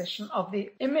composition of the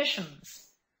emissions.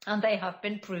 And they have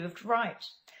been proved right.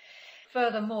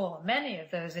 Furthermore, many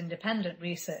of those independent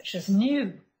researchers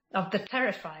knew of the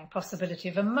terrifying possibility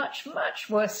of a much, much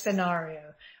worse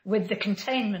scenario with the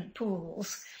containment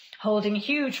pools holding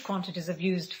huge quantities of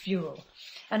used fuel.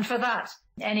 And for that,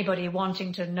 anybody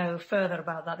wanting to know further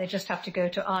about that, they just have to go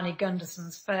to Arnie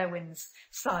Gunderson's Fairwinds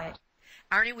site.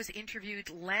 Arnie was interviewed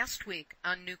last week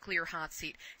on Nuclear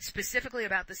Hotseat, specifically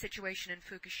about the situation in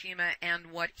Fukushima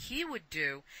and what he would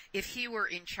do if he were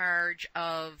in charge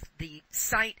of the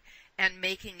site and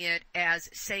making it as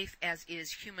safe as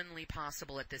is humanly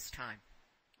possible at this time.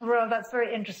 Well, that's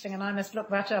very interesting, and I must look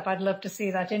that up. I'd love to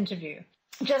see that interview.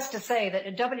 just to say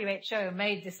that WHO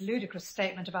made this ludicrous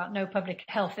statement about no public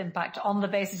health impact on the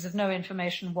basis of no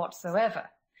information whatsoever.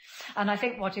 And I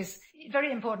think what is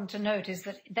very important to note is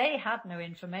that they had no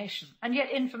information, and yet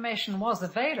information was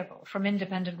available from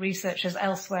independent researchers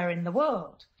elsewhere in the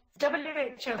world.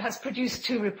 WHO has produced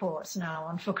 2 reports now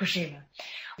on Fukushima.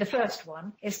 The first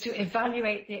one is to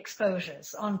evaluate the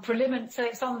exposures on so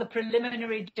it's on the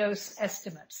preliminary dose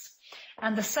estimates.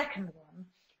 And the second one,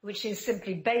 which is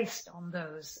simply based on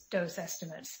those dose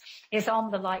estimates, is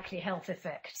on the likely health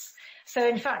effects. So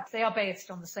in fact, they are based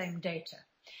on the same data.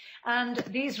 And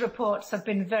these reports have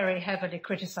been very heavily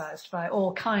criticised by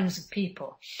all kinds of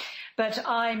people. But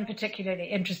I'm particularly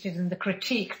interested in the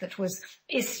critique that was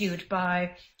issued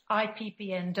by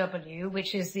IPPNW,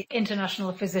 which is the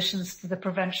International Physicians for the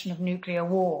Prevention of Nuclear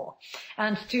War.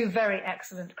 And 2 very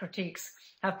excellent critiques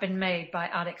have been made by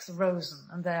Alex Rosen,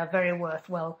 and they are very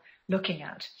worthwhile looking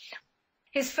at.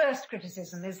 His first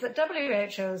criticism is that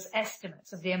WHO's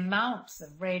estimates of the amounts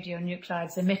of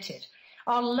radionuclides emitted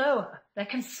are lower. They're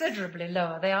considerably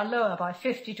lower. They are lower by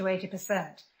 50 to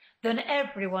 80% than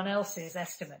everyone else's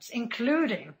estimates,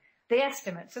 including the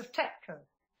estimates of TEPCO.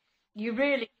 You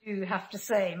really do have to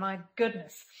say, my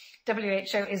goodness,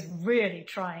 WHO is really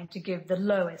trying to give the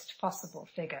lowest possible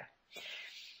figure.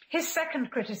 His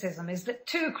second criticism is that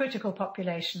 2 critical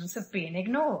populations have been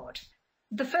ignored.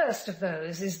 The first of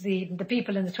those is the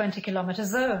people in the 20-kilometre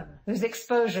zone, whose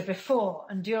exposure before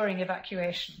and during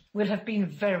evacuation will have been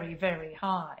very, very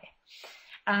high.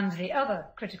 And the other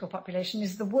critical population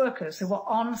is the workers who were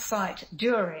on site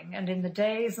during and in the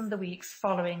days and the weeks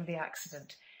following the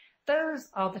accident. Those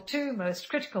are the 2 most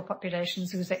critical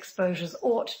populations whose exposures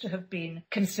ought to have been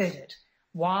considered.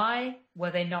 Why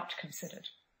were they not considered?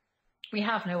 We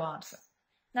have no answer.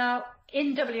 Now,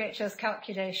 in WHO's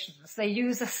calculations, they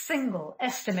use a single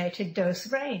estimated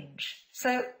dose range.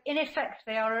 So, in effect,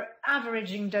 they are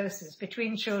averaging doses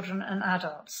between children and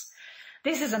adults.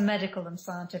 This is a medical and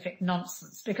scientific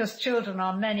nonsense because children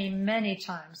are many, many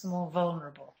times more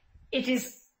vulnerable. It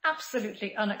is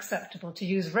absolutely unacceptable to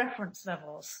use reference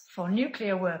levels for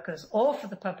nuclear workers or for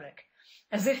the public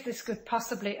as if this could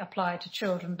possibly apply to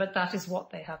children, but that is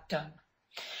what they have done.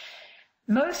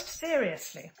 Most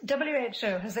seriously,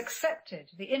 WHO has accepted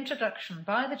the introduction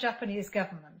by the Japanese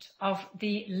government of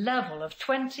the level of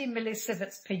 20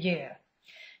 millisieverts per year,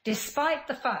 despite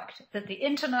the fact that the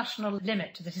international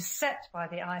limit that is set by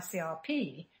the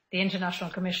ICRP, the International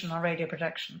Commission on Radio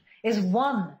Protection, is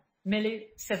 1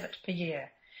 millisievert per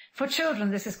year. For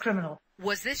children, this is criminal.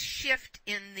 Was this shift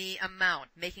in the amount,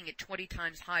 making it 20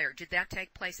 times higher, did that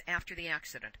take place after the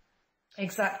accident?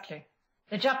 Exactly.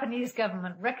 The Japanese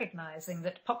government, recognizing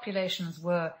that populations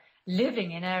were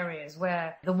living in areas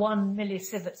where the 1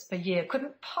 millisieverts per year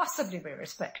couldn't possibly be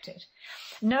respected,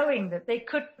 knowing that they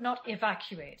could not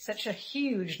evacuate such a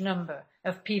huge number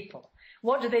of people,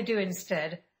 what do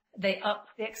instead? They up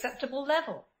the acceptable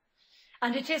level.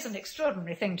 And it is an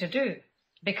extraordinary thing to do,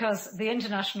 because the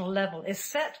international level is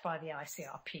set by the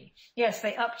ICRP. Yes,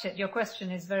 they upped it. Your question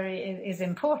is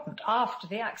important after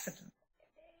the accident.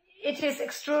 It is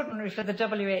extraordinary for the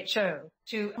WHO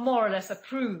to more or less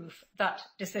approve that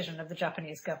decision of the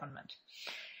Japanese government.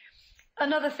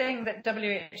 Another thing that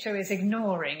WHO is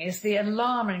ignoring is the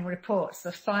alarming reports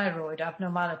of thyroid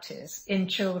abnormalities in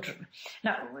children.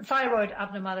 Now, thyroid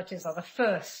abnormalities are the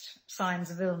first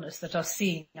signs of illness that are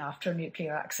seen after a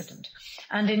nuclear accident.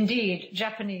 And indeed,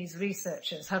 Japanese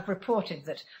researchers have reported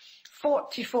that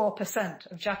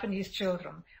 44% of Japanese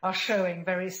children are showing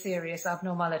very serious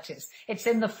abnormalities. It's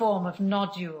in the form of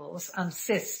nodules and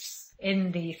cysts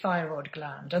in the thyroid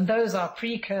gland, and those are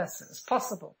precursors,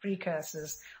 possible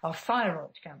precursors of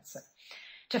thyroid cancer.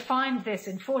 To find this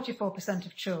in 44%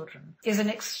 of children is an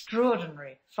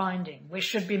extraordinary finding which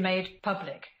should be made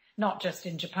public, not just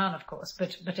in Japan, of course,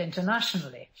 but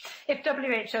internationally. If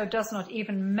WHO does not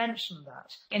even mention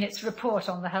that in its report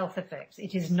on the health effects,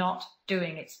 it is not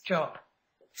doing its job.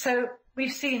 So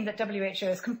we've seen that WHO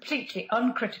is completely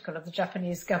uncritical of the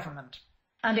Japanese government.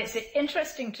 And it's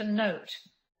interesting to note,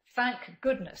 thank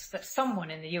goodness, that someone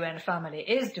in the UN family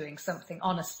is doing something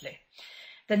honestly.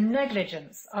 The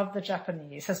negligence of the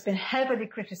Japanese has been heavily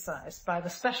criticised by the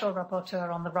Special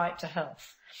Rapporteur on the Right to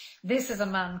Health. This is a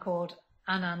man called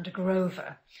Anand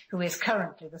Grover, who is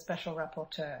currently the Special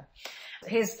Rapporteur.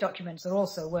 His documents are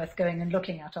also worth going and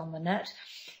looking at on the net.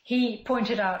 He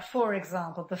pointed out, for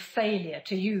example, the failure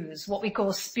to use what we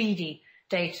call speedy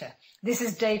data. This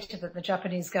is data that the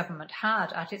Japanese government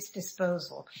had at its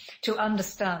disposal to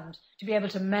understand, to be able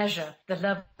to measure the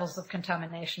levels of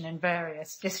contamination in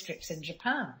various districts in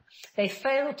Japan. They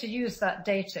failed to use that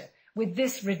data with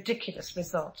this ridiculous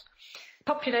result.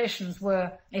 Populations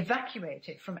were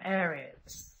evacuated from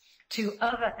areas to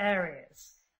other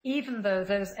areas, even though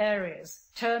those areas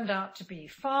turned out to be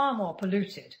far more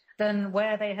polluted than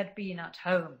where they had been at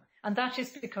home. And that is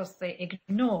because they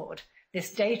ignored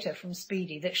this data from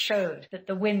Speedy that showed that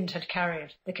the wind had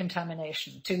carried the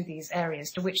contamination to these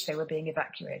areas to which they were being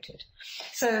evacuated.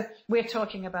 So we're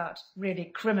talking about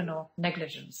really criminal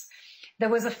negligence. There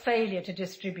was a failure to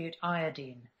distribute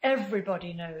iodine.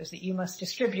 Everybody knows that you must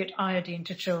distribute iodine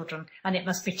to children and it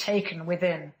must be taken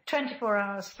within 24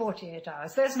 hours, 48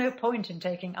 hours. There's no point in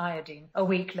taking iodine a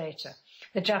week later.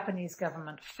 The Japanese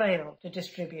government failed to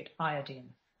distribute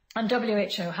iodine. And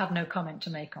WHO had no comment to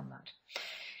make on that.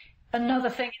 Another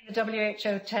thing in the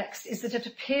WHO text is that it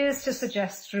appears to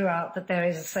suggest throughout that there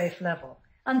is a safe level.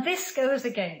 And this goes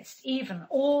against even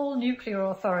all nuclear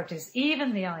authorities,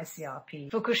 even the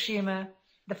ICRP, Fukushima,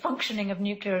 the functioning of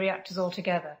nuclear reactors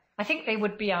altogether. I think they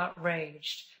would be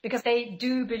outraged because they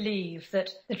do believe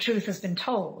that the truth has been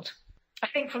told. I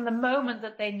think from the moment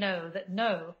that they know that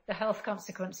no, the health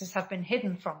consequences have been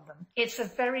hidden from them, it's a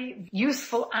very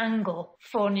useful angle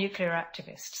for nuclear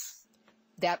activists.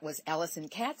 That was Alison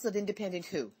Katz of Independent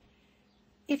Who.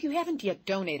 If you haven't yet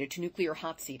donated to Nuclear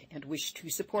Hot Seat and wish to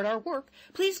support our work,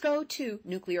 please go to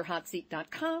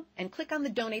nuclearhotseat.com and click on the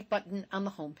donate button on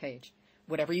the homepage.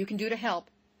 Whatever you can do to help,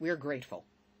 we're grateful.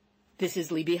 This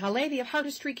is Libby Halevi of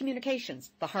Heartistry Communications,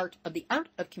 the heart of the art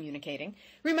of communicating,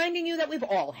 reminding you that we've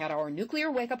all had our nuclear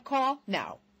wake-up call.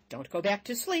 Now, don't go back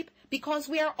to sleep because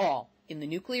we are all in the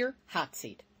Nuclear Hot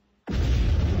Seat.